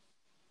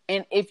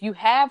 And if you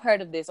have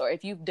heard of this, or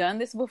if you've done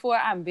this before,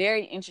 I'm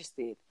very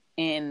interested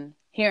in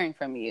hearing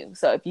from you.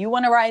 So if you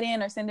want to write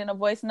in or send in a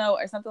voice note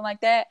or something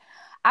like that,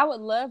 I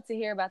would love to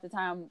hear about the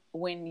time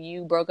when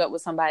you broke up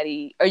with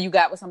somebody, or you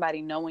got with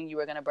somebody knowing you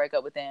were going to break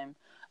up with them,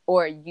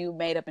 or you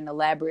made up an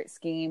elaborate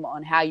scheme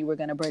on how you were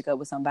going to break up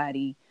with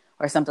somebody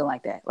or something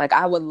like that. Like,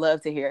 I would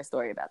love to hear a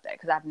story about that,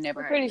 because I've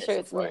never heard of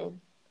this before.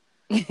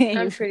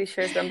 I'm pretty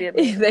sure it's going to be a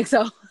man. You think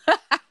so?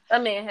 A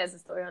man has a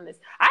story on this.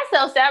 I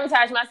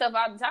self-sabotage myself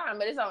all the time,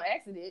 but it's on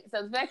accident.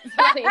 So the fact that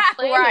somebody's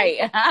planning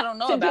right. I don't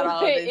know about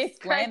all this it's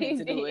planning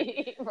crazy. To do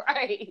it.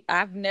 Right.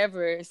 I've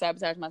never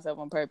sabotaged myself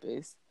on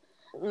purpose.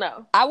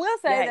 No. I will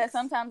say that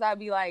sometimes I'd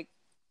be like,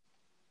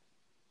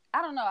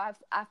 I don't know.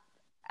 I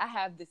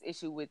have this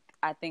issue with,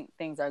 I think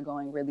things are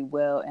going really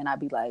well, and I'd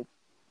be like,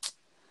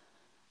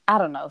 I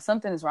don't know,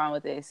 something is wrong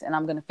with this, and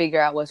I'm going to figure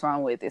out what's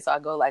wrong with it. So I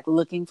go like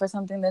looking for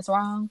something that's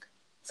wrong.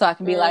 So I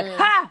can be like,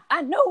 ha,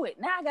 I know it.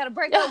 Now I got to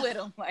break up with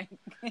him. Like,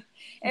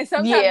 and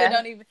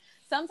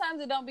sometimes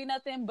it don't be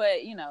nothing, but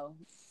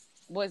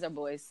boys are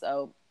boys.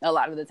 So a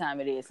lot of the time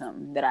it is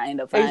something that I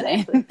end up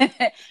finding.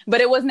 Exactly.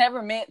 But it was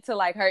never meant to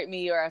like hurt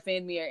me or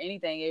offend me or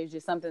anything. It was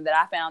just something that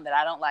I found that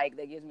I don't like,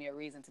 that gives me a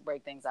reason to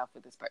break things off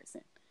with this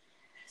person.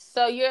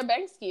 So you're a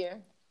bank skier?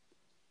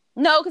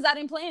 No, because I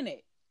didn't plan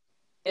it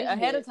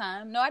ahead of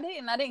time. No, I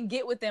didn't. I didn't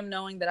get with them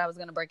knowing that I was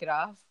going to break it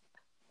off.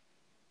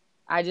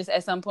 I just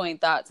at some point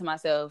thought to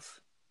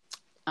myself,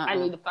 I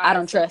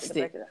don't trust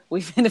it.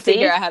 We finna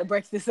figure out how to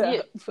break this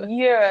up.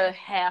 You're a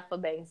half a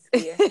bank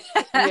skier.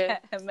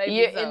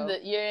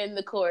 You're in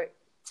the court.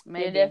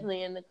 Maybe. You're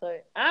definitely in the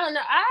court. I don't know.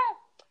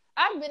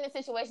 I've been in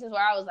situations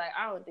where I was like,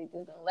 I don't think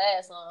this is gonna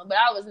last long, but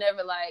I was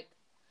never like.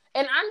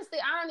 And honestly,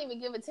 I don't even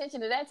give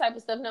attention to that type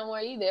of stuff no more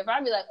either. If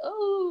I be like,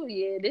 oh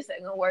yeah, this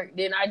ain't gonna work,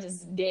 then I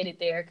just dead it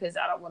there because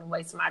I don't want to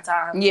waste my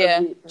time. Yeah,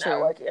 not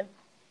working.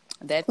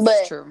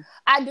 That's true.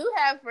 I do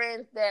have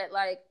friends that,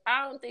 like,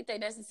 I don't think they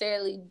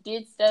necessarily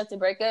did stuff to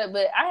break up,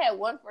 but I had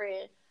one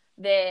friend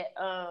that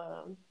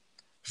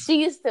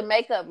she used to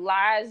make up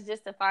lies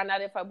just to find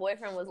out if her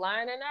boyfriend was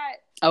lying or not.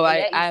 Oh,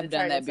 I have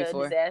done that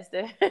before.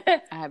 Disaster.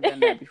 I have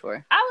done that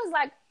before. I was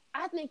like,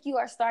 I think you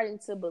are starting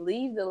to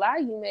believe the lie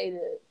you made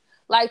up.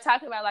 Like,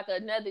 talking about, like,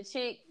 another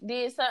chick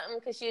did something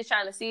because she was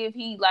trying to see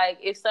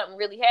if something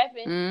really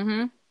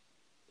happened.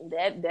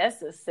 Mm-hmm.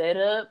 That's a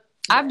setup.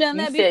 I've done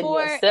that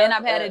before, and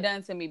I've had it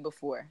done to me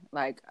before.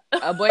 Like,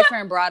 a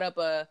boyfriend brought up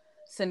a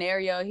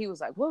scenario. He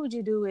was like, what would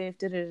you do if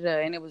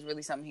da-da-da-da? And it was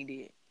really something he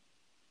did.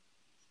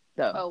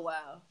 So, oh,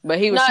 wow. But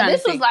he was trying to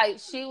this was like,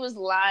 she was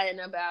lying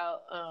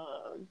about,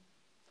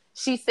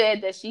 she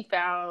said that she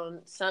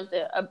found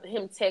something,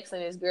 him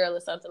texting his girl or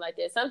something like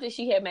that. Something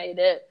she had made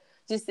up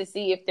just to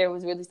see if there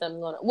was really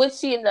something going on. Which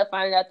she ended up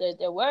finding out that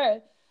there were.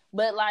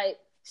 But, like,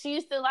 she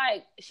used to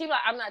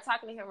I'm not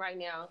talking to him right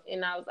now.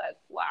 And I was like,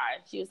 why?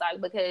 She was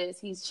like, because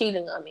he's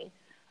cheating on me.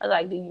 I was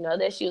like, do you know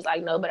that? She was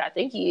like, no, but I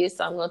think he is.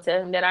 So I'm going to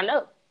tell him that I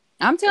know.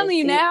 I'm telling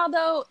you now,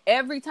 though,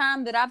 every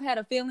time that I've had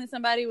a feeling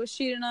somebody was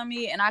cheating on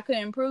me and I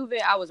couldn't prove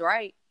it, I was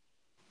right.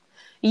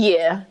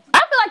 Yeah. I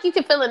feel like you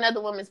can feel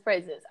another woman's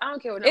presence. I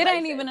don't care what nobody says. It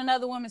ain't even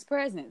another woman's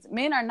presence.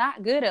 Men are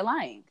not good at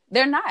lying.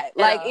 They're not.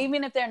 Like,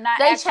 even if they're not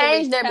they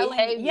change their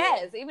behavior.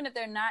 Yes, even if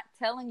they're not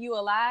telling you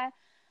a lie,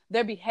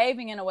 they're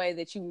behaving in a way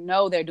that you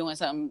know they're doing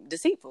something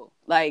deceitful.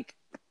 Like,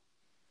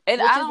 and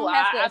I don't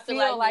have to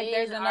feel like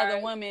there's another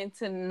woman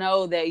to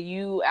know that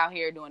you out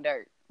here doing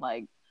dirt.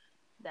 Like,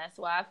 that's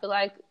why I feel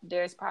like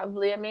there's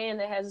probably a man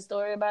that has a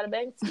story about a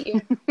bank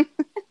skier.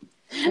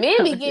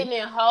 Men be getting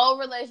in whole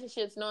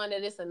relationships knowing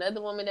that it's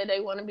another woman that they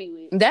want to be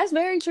with. That's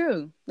very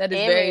true. That is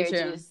very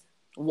true.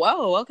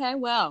 Whoa, okay,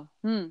 well.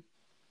 I'm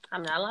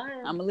not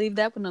lying. I'm going to leave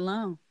that one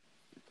alone.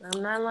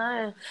 I'm not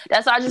lying.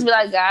 That's why I just be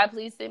like, God,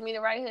 please send me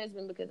the right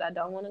husband because I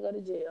don't want to go to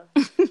jail.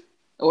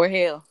 Or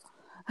hell.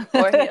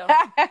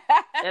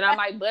 And I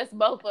might bust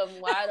both of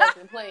them wide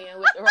open playing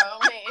with the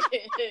wrong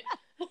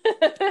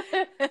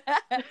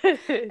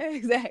man.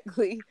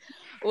 Exactly.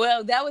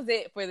 Well, that was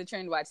it for the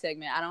Trend Watch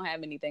segment. I don't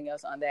have anything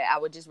else on that. I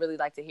would just really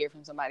like to hear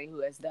from somebody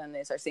who has done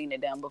this or seen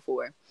it done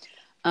before.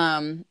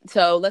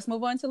 So let's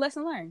move on to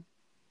Lesson Learned.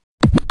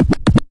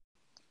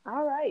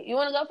 All right. You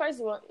want to go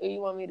first or you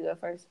want me to go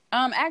first?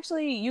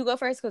 Actually, you go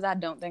first because I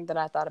don't think that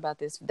I thought about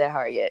this that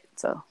hard yet.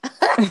 So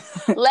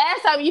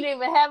last time you didn't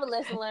even have a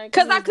lesson learned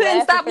because I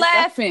couldn't stop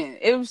laughing.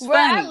 It was funny.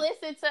 I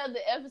listened to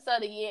the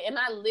episode again and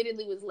I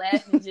literally was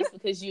laughing just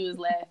because you was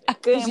laughing. I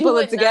couldn't pull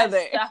it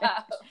together.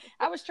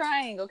 I was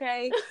trying,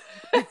 okay?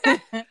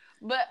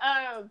 But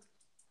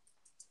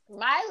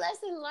my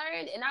lesson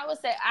learned, and I would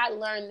say I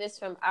learned this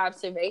from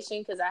observation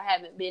because I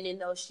haven't been in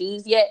those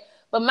shoes yet.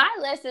 But my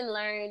lesson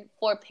learned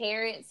for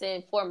parents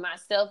and for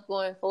myself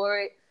going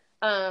forward,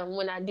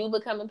 when I do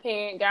become a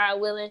parent, God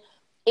willing,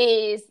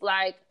 is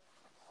like,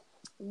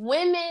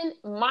 women,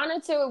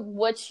 monitor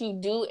what you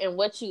do and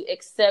what you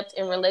accept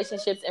in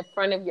relationships in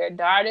front of your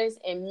daughters,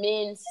 and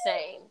men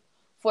same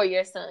for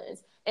your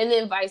sons. And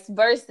then vice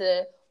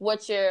versa,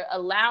 what you're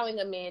allowing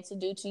a man to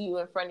do to you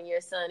in front of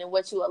your son and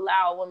what you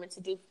allow a woman to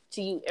do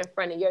to you in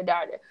front of your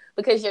daughter.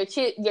 Because your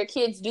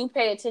kids do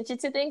pay attention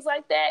to things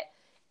like that.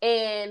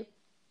 And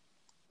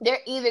they're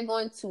either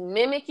going to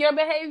mimic your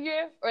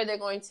behavior or they're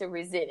going to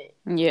resent it.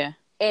 Yeah.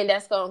 And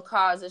that's going to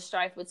cause a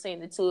strife between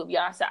the two of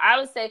y'all. So I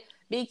would say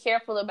be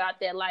careful about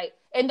that. Like,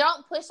 and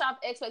don't push off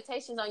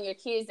expectations on your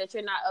kids that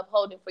you're not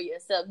upholding for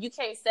yourself. You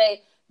can't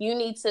say you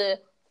need to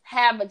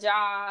have a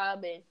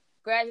job and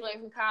graduate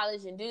from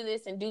college and do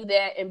this and do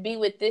that and be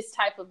with this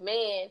type of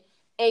man,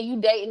 and you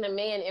dating a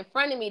man in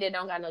front of me that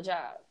don't got no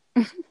job.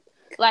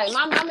 Like,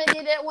 my mama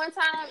did that one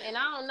time, and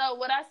I don't know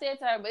what I said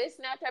to her, but it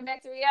snapped her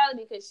back to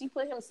reality because she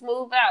put him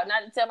smooth out.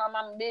 Not to tell my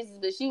mama business,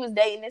 but she was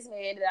dating this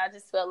man that I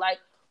just felt like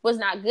was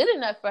not good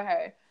enough for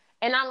her.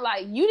 And I'm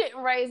like, you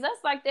didn't raise us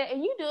like that,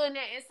 and you doing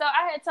that. And so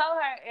I had told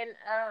her,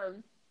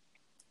 and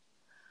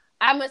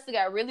I must have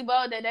got really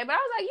bold that day, but I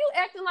was like, you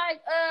acting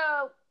like,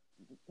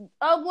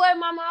 oh boy,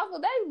 mama off a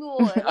baby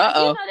boy. Like,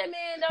 you know that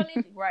man don't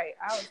need to. Right.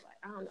 I was like,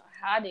 I don't know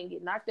how I didn't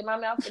get knocked in my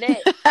mouth for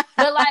that.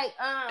 But like,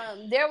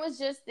 there was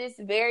just this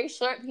very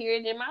short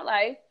period in my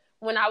life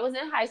when I was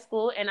in high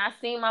school and I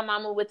seen my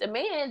mama with a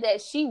man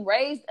that she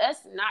raised us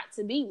not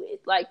to be with.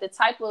 Like, the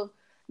type of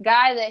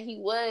guy that he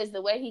was,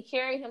 the way he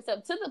carried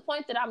himself, to the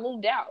point that I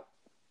moved out.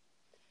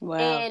 Wow.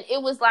 And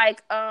it was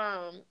like,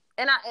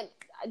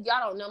 and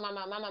y'all don't know my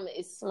mom. My mama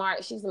is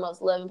smart. She's the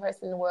most loving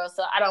person in the world.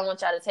 So I don't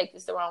want y'all to take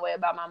this the wrong way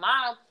about my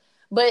mom.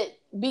 But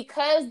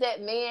because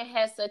that man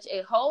had such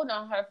a hold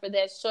on her for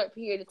that short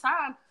period of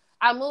time,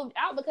 I moved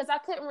out because I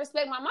couldn't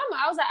respect my mama.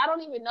 I was like, I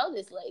don't even know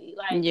this lady.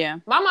 Like, yeah,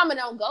 my mama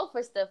don't go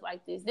for stuff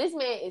like this. This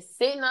man is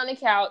sitting on the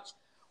couch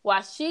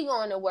while she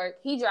going to work.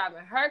 He driving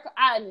her.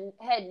 I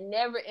had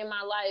never in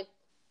my life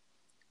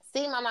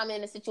seen my mama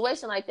in a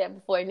situation like that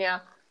before.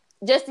 Now,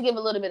 just to give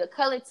a little bit of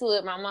color to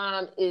it, my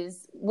mom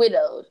is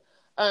widowed.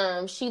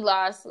 She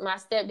lost my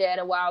stepdad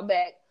a while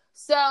back.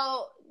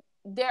 So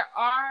there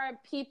are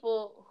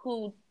people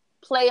who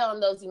play on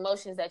those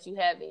emotions that you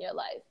have in your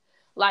life.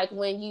 Like,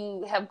 when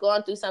you have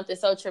gone through something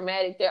so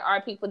traumatic, there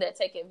are people that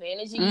take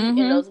advantage of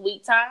you in those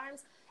weak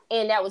times.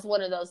 And that was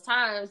one of those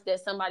times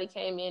that somebody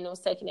came in and was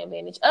taking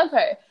advantage of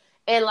her.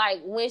 And like,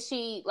 when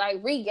she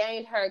like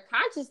regained her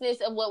consciousness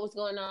of what was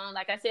going on,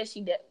 like I said,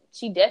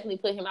 she definitely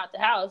put him out the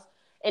house,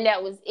 and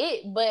that was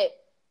it. But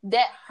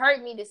that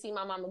hurt me to see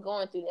my mama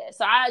going through that.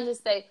 So I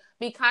just say,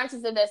 be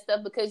conscious of that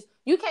stuff, because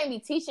you can't be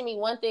teaching me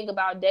one thing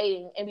about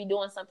dating and be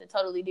doing something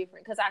totally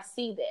different, because I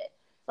see that.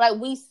 Like,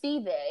 we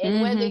see that.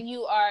 And whether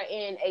you are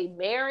in a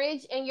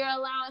marriage and you're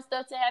allowing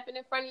stuff to happen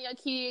in front of your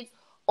kids,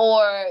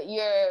 or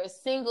you're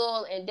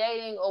single and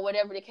dating, or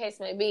whatever the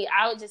case may be,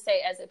 I would just say,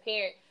 as a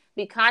parent,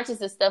 be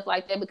conscious of stuff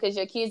like that, because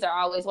your kids are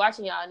always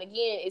watching y'all. And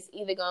again, it's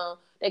either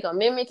they're going to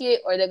mimic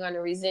it or they're going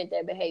to resent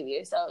that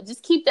behavior. So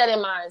just keep that in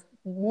mind.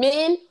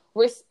 Men,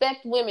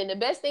 respect women. The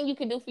best thing you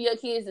can do for your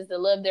kids is to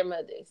love their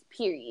mothers,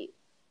 period.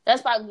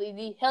 That's probably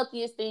the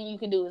healthiest thing you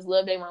can do, is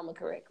love their mama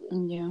correctly.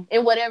 Yeah.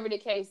 And whatever the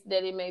case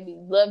that it may be,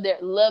 love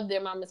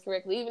their mamas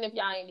correctly. Even if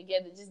y'all ain't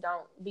together, just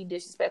don't be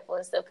disrespectful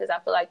and stuff, because I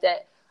feel like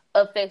that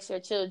affects your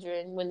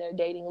children when they're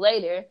dating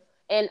later.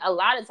 And a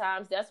lot of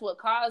times that's what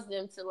caused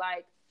them to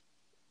like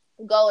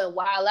go and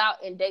wild out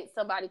and date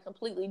somebody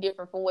completely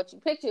different from what you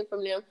pictured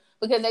from them,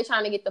 because they're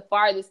trying to get the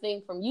farthest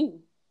thing from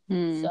you.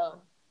 So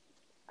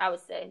I would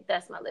say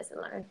that's my lesson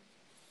learned.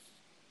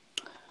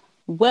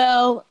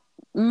 Well,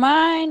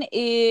 mine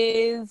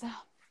is,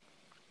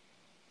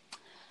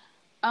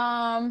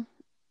 I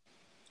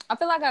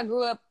feel like I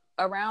grew up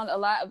around a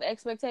lot of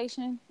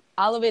expectation.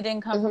 All of it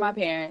didn't come from my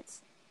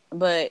parents,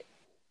 but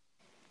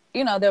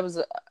you know, there was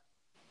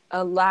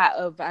a lot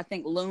of, I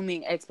think,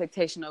 looming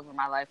expectation over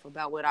my life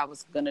about what I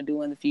was going to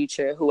do in the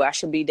future, who I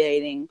should be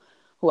dating,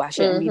 who I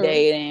shouldn't be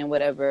dating,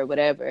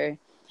 whatever.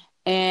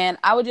 And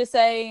I would just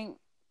say,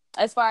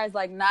 as far as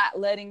like not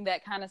letting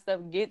that kind of stuff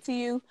get to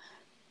you,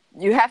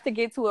 you have to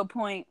get to a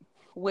point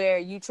where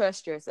you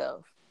trust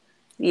yourself.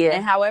 Yeah.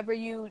 And however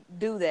you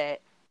do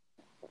that,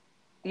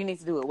 you need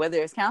to do it.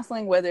 Whether it's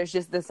counseling, whether it's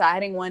just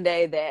deciding one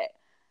day that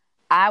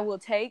I will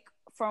take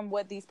from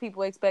what these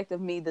people expect of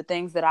me the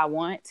things that I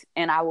want,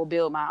 and I will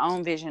build my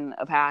own vision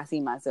of how I see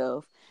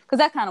myself. Because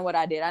that's kind of what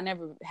I did. I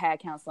never had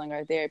counseling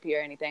or therapy or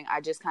anything.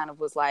 I just kind of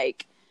was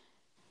like,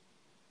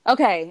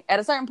 okay, at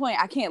a certain point,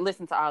 I can't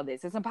listen to all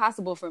this. It's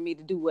impossible for me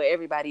to do what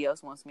everybody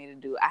else wants me to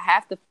do. I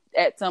have to,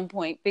 at some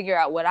point, figure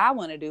out what I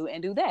want to do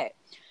and do that.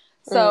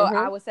 So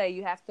I would say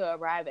you have to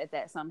arrive at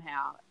that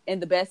somehow in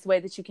the best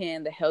way that you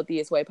can, the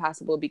healthiest way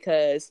possible,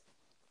 because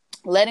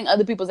letting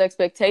other people's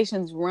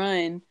expectations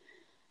run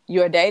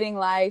your dating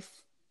life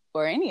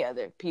or any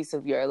other piece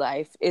of your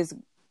life is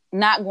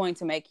not going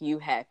to make you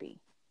happy.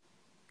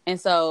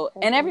 And so,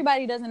 and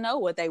everybody doesn't know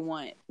what they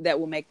want that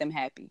will make them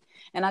happy.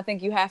 And I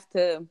think you have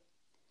to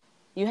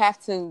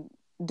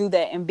do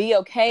that and be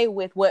okay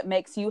with what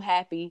makes you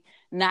happy,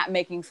 not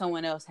making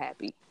someone else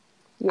happy.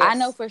 Yes. I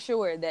know for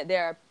sure that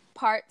there are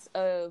parts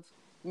of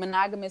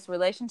monogamous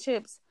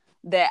relationships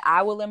that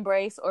I will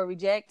embrace or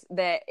reject,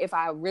 that if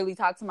I really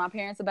talk to my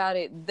parents about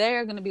it,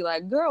 they're going to be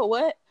like, girl,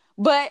 what?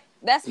 But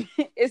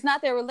it's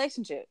not their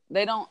relationship.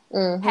 They don't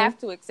have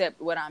to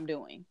accept what I'm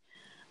doing.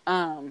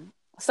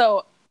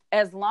 So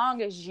as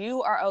long as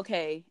you are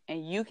okay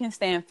and you can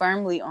stand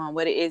firmly on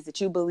what it is that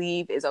you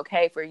believe is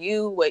okay for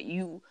you, what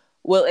you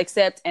will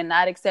accept and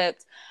not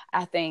accept,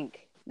 I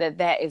think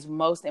that is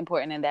most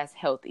important, and that's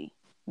healthy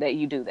that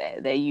you do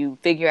that you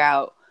figure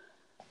out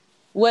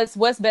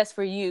what's best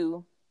for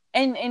you.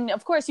 And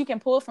of course you can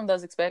pull from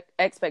those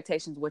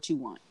expectations what you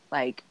want.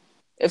 Like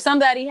if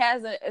somebody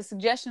has a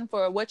suggestion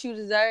for what you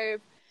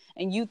deserve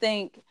and you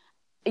think,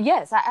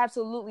 yes, I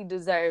absolutely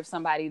deserve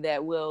somebody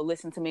that will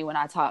listen to me when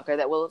I talk or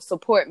that will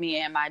support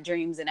me in my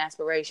dreams and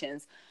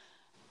aspirations.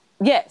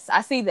 Yes,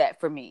 I see that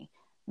for me.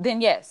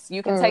 Then yes,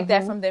 you can take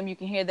that from them. You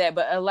can hear that.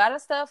 But a lot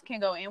of stuff can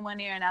go in one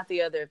ear and out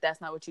the other if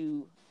that's not what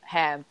you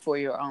have for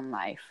your own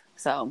life.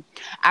 So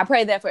I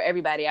pray that for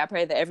everybody. I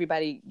pray that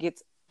everybody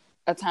gets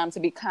a time to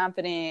be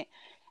confident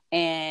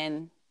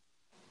and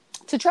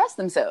to trust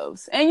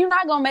themselves. And you're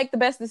not going to make the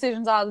best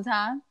decisions all the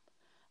time.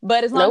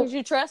 But as long as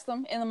you trust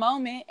them in the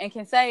moment and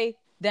can say,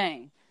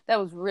 dang, that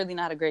was really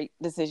not a great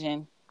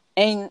decision.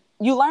 And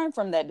you learn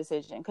from that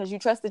decision because you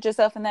trusted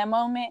yourself in that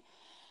moment.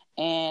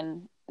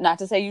 And not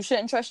to say you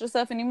shouldn't trust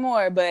yourself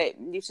anymore, but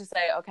you should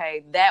say,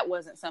 okay, that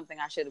wasn't something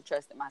I should have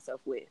trusted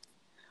myself with.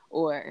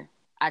 Or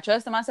I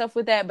trusted myself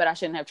with that, but I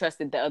shouldn't have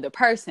trusted the other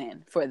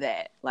person for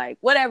that. Like,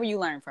 whatever you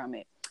learn from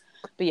it.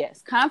 But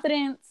yes,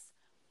 confidence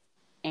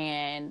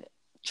and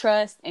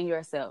trust in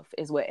yourself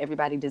is what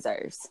everybody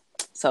deserves.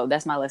 So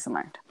that's my lesson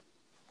learned.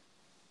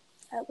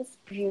 That was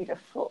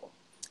beautiful.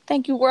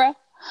 Thank you, Laura.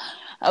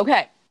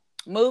 Okay,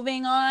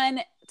 moving on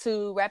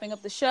to wrapping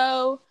up the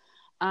show.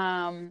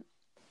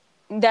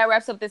 That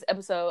wraps up this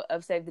episode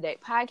of Save the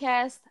Date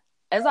podcast.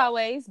 As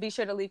always, be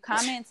sure to leave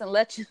comments and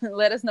let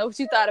us know what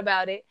you thought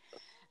about it.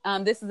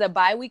 This is a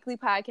bi-weekly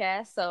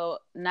podcast, so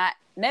not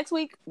next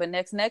week, but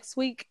next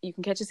week you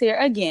can catch us here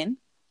again.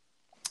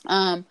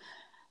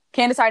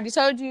 Candace already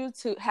told you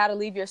how to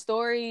leave your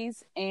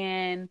stories,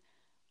 and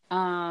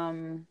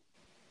you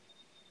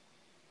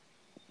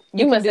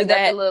must have got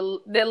that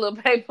little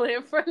paper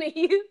in front of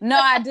you. No,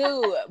 I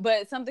do,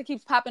 but something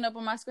keeps popping up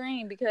on my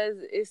screen because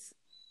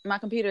my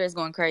computer is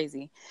going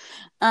crazy.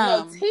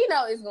 No,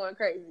 Tino is going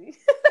crazy.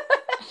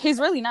 He's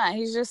really not.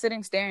 He's just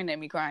sitting staring at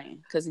me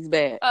crying because he's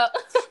bad.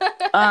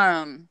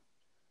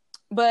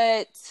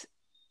 But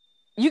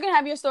you can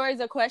have your stories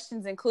or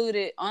questions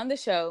included on the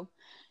show.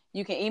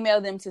 You can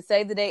email them to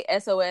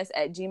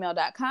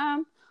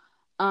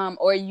savethedatesos@gmail.com,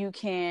 or you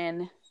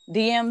can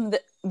DM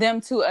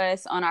them to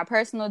us on our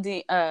personal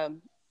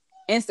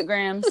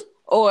Instagrams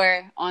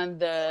or on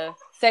the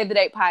Save the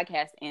Date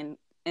podcast in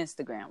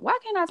Instagram. Why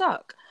can't I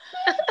talk?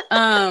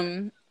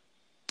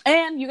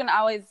 And you can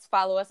always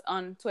follow us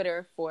on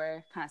Twitter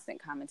for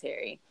constant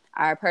commentary.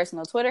 Our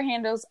personal Twitter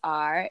handles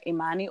are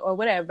Imani or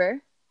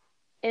whatever.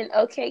 And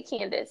OK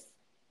Candace.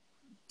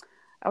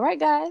 All right,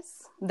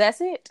 guys. That's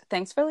it.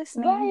 Thanks for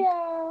listening. Bye,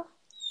 y'all.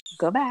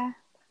 Goodbye.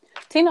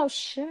 Tino,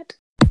 shut